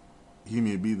he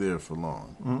may be there for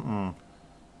long.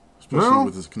 Especially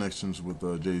with his connections with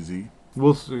Jay-Z.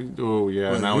 We'll see. Oh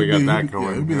yeah, now we got that going.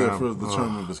 Yeah, he'll be there for the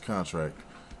term of his contract.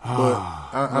 But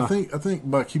I think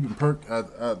by keeping Perk,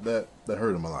 that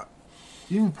hurt him a lot.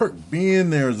 Even Perk being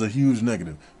there is a huge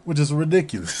negative, which is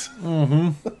ridiculous.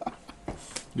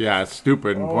 Yeah, it's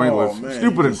stupid and pointless. Man,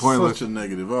 stupid and pointless. Such a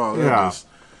negative.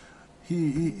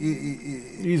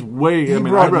 He's way. I'd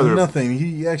rather nothing.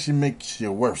 He actually makes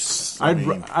you worse.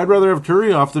 I'd rather have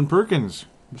Turioff than Perkins.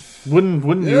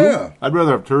 Wouldn't you? I'd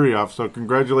rather have Turioff. So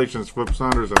congratulations, Flip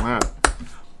Saunders, on that.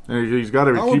 And he's got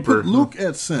to be cheaper. Put Luke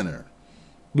at center.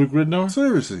 Luke Ridnour?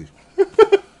 Seriously.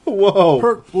 Whoa.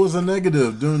 Perk was a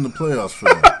negative during the playoffs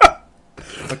for them.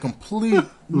 A complete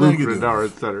Luke negative. Ridnour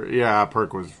at center. Yeah,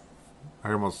 Perk was.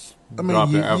 I almost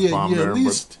dropped the F-bomb there.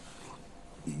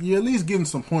 You at least give him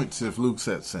some points if Luke's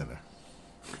at center.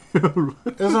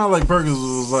 It's not like Perkins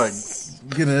was like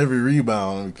getting every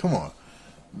rebound. I mean, come on.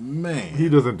 Man, he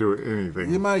doesn't do anything.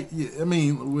 You might, I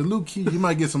mean, with Luke, you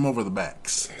might get some over the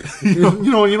backs. you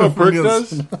know what Perk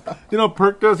does? You know what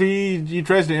Perk does? He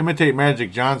tries to imitate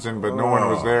Magic Johnson, but no one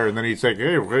was there, and then he's like,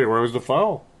 "Hey, where was the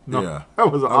foul?" No, yeah, that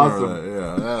was awesome.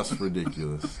 Yeah, that's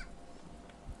ridiculous.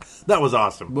 That was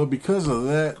awesome. But because of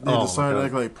that, they decided to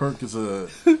act like Perk is a.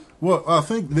 Well, I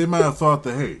think they might have thought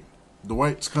that hey,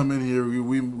 Dwight's come in here.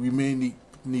 We may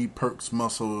need Perk's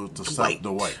muscle to stop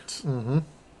Dwight.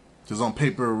 Because on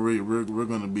paper, we're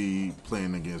going to be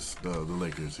playing against the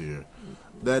Lakers here.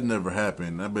 That never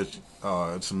happened. I bet you,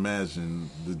 just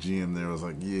imagine the GM there was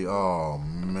like, yeah, oh,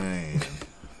 man.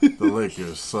 The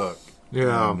Lakers suck.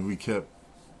 Yeah. And we kept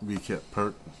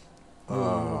Perk.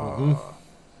 That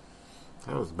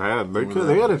was bad. They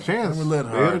had a chance. They had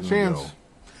a chance. Go.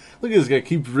 Look at this guy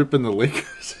keeps ripping the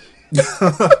Lakers.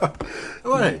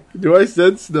 Wait. Do I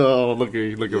sense? No, look at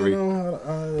me.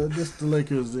 Just the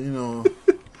Lakers, I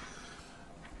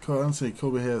don't say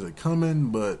Kobe has it coming,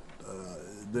 but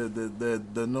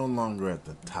they're no longer at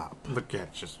the top. Look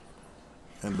at you.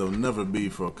 And they'll never be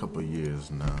for a couple of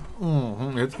years now.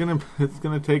 It's gonna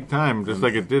take time, just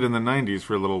like it did in the '90s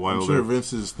for a little while. I'm sure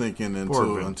Vince is thinking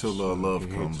until love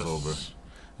comes over.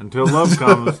 Until love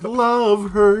comes,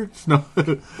 love hurts. No, I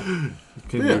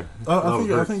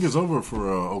think it's over for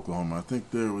Oklahoma. I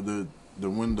think the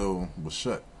window was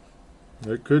shut.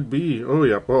 It could be. Oh,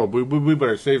 yeah. Well, we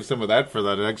better save some of that for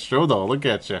the next show, though. Look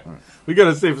at you. Right. We got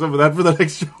to save some of that for the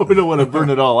next show. We don't want to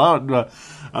burn it all out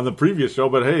on the previous show.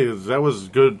 But, hey, that was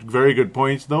good. Very good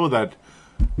points, though, that,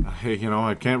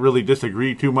 I can't really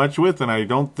disagree too much with. And I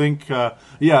don't think,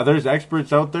 there's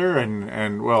experts out there.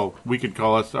 And well, we could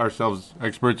call ourselves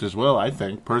experts as well, I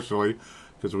think, personally,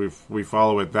 because we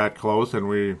follow it that close and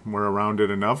we're around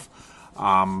it enough.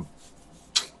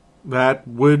 That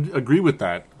would agree with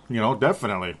that.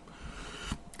 Definitely.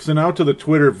 So now to the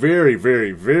Twitter very,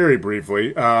 very, very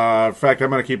briefly. In fact, I'm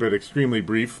going to keep it extremely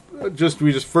brief. We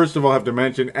just first of all have to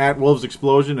mention at Wolves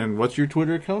Explosion. And what's your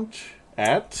Twitter account?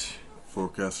 At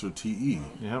Forecaster TE.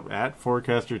 Yep, at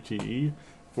Forecaster TE.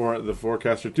 For the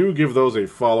Forecaster, do give those a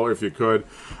follow if you could.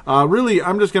 Really,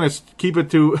 I'm just going to keep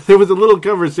it to... There was a little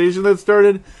conversation that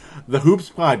started. The Hoops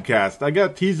Podcast. I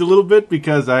got teased a little bit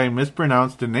because I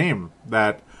mispronounced a name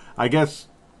that I guess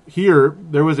here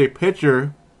there was a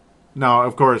pitcher. Now,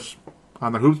 of course,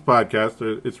 on the Hoops Podcast,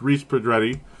 it's Reese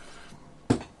Pedretti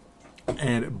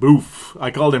and Boof. I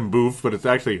called him Boof, but it's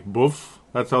actually Boof.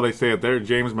 That's how they say it there.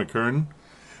 James McKern.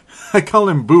 I call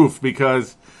him Boof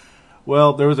because...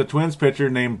 Well, there was a Twins pitcher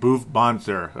named Boof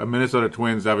Bonser, a Minnesota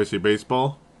Twins, obviously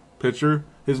baseball pitcher.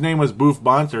 His name was Boof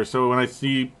Bonser, so when I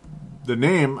see the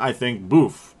name, I think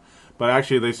Boof. But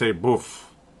actually, they say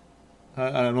Boof.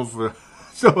 I don't know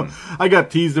if... So, I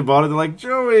got teased about it. They're like,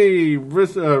 Joey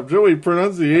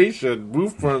pronunciation,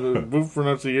 Boof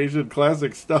pronunciation,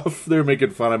 classic stuff. They're making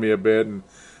fun of me a bit and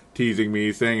teasing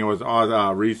me, saying it was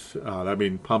Reese,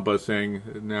 Pumpa saying,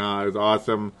 nah, it was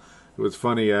awesome. It was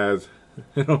funny as...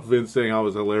 Vince saying I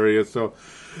was hilarious. So,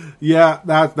 yeah,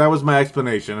 that was my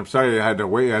explanation. I'm sorry I had to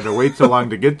wait so long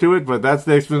to get to it, but that's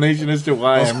the explanation as to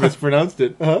why I mispronounced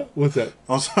it. Huh? What's that?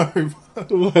 I'm sorry.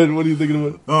 What are you thinking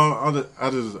about? No, I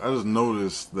just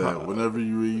noticed that whenever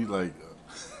you read like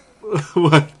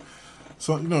what?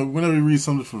 So whenever you read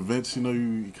something from Vince,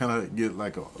 you kind of get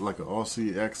like an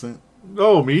Aussie accent.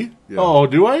 Oh, me? Yeah. Oh,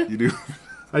 do I? You do.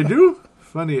 I do.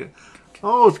 Funny.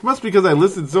 Oh, it must be because I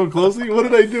listened so closely. What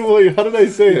did I do? How did I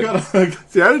say it?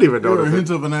 See, I didn't even notice a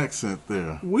hint of an accent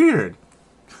there. Weird.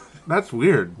 That's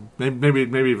weird. Maybe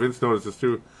Vince notices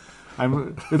too.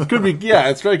 It could be. Yeah,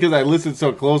 it's right because I listened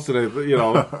so close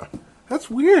to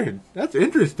That's weird. That's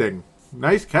interesting.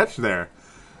 Nice catch there.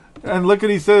 And look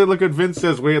what Vince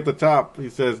says way at the top.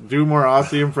 He says, "Do more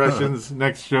Aussie impressions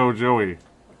next show, Joey."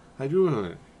 I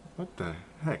do. What the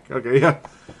heck? Okay, yeah.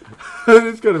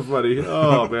 It's kind of funny.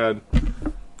 Oh, man.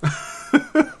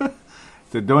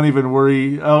 So don't even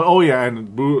worry. Oh yeah,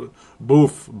 and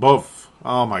Boof.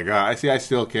 Oh, my God. I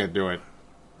still can't do it.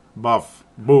 Buff.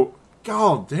 Boof.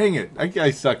 Oh, dang it.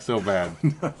 I suck so bad.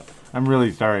 I'm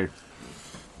really sorry.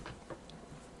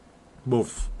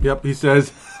 Boof. Yep, he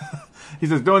says... He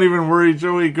says, don't even worry,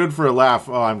 Joey. Good for a laugh.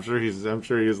 Oh, I'm sure he's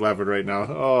laughing right now.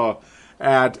 Oh,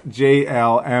 at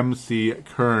JLMC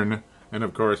Kern. And,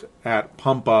 of course, at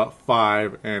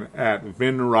Pumpa5 and at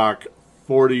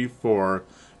Vinrock44,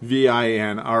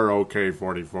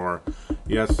 VINROK44.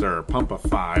 Yes, sir.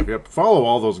 Pumpa5. Yep. Follow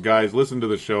all those guys. Listen to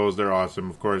the shows. They're awesome,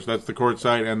 of course. That's the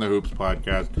Courtside and the Hoops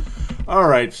Podcast. All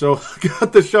right, so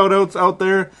got the shout-outs out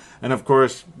there. And, of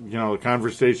course, the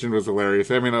conversation was hilarious.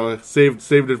 I mean, I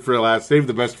saved it for last. Saved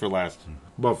the best for last.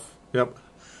 Buff. Yep.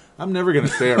 I'm never going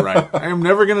to say it right. I am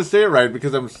never going to say it right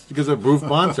because of Boof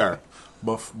Bonsar.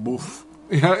 Boof.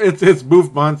 Yeah, it's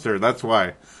Boof Bonser. That's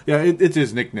why. Yeah, it's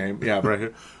his nickname. Yeah, right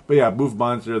here. But yeah, Boof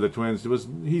Bonser of the Twins.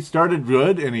 He started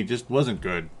good and he just wasn't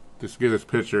good. Just give this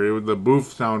picture. The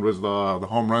Boof sound was the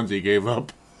home runs he gave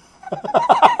up.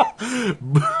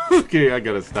 Okay, I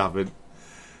gotta stop it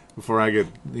before I get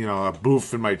a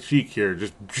boof in my cheek here.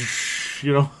 Just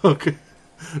okay,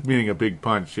 meaning a big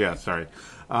punch. Yeah, sorry.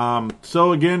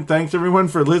 So again, thanks everyone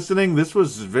for listening. This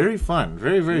was very fun.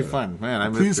 Very, very fun.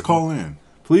 Man, Please call in.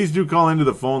 Please do call into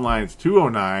the phone lines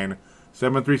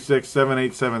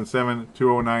 209-736-7877,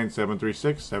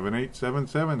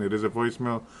 209-736-7877. It is a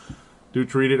voicemail. Do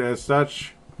treat it as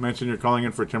such. Mention you're calling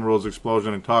in for Timberwolves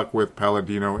Explosion and talk with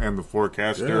Palladino and the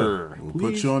Forecaster. Yeah, we'll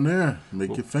put you on there.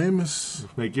 Make you famous.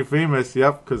 Make you famous,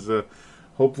 yep, because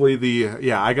hopefully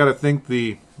I got to think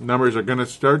the numbers are going to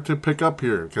start to pick up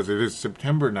here because it is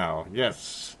September now.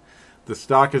 Yes. The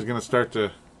stock is going to start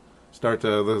to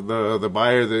the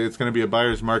buyer. It's going to be a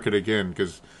buyer's market again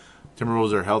because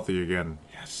Timberwolves are healthy again.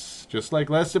 Yes, just like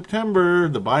last September,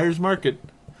 the buyer's market.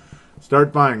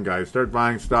 Start buying, guys. Start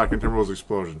buying stock in Timberwolves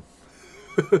Explosion.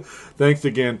 Thanks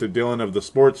again to Dylan of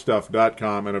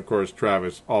thesportstuff.com and of course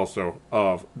Travis also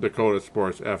of Dakota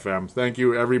Sports FM. Thank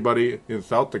you everybody in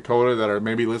South Dakota that are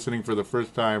maybe listening for the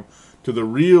first time to the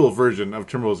real version of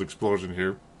Timberwolves Explosion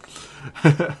here.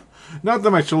 Not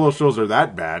that my solo shows are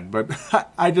that bad, but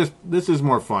this is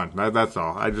more fun. That's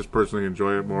all. I just personally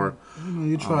enjoy it more.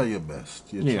 You try your best.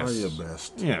 Try your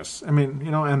best. Yes. I mean,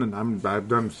 and I've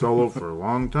done solo for a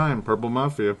long time, Purple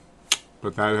Mafia,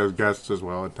 but that has guests as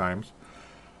well at times.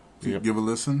 Give a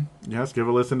listen? Yes, give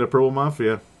a listen to Purple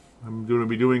Mafia. I'm going to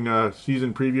be doing a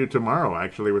season preview tomorrow,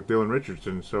 actually, with Dylan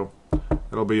Richardson, so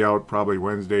it'll be out probably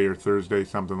Wednesday or Thursday,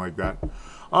 something like that.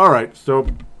 All right, so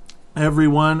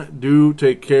everyone, do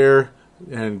take care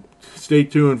and stay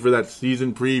tuned for that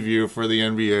season preview for the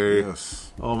NBA.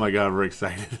 Yes. Oh my God, we're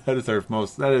excited.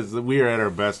 We are at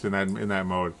our best in that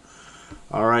mode.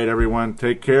 All right, everyone,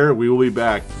 take care. We will be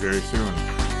back very soon.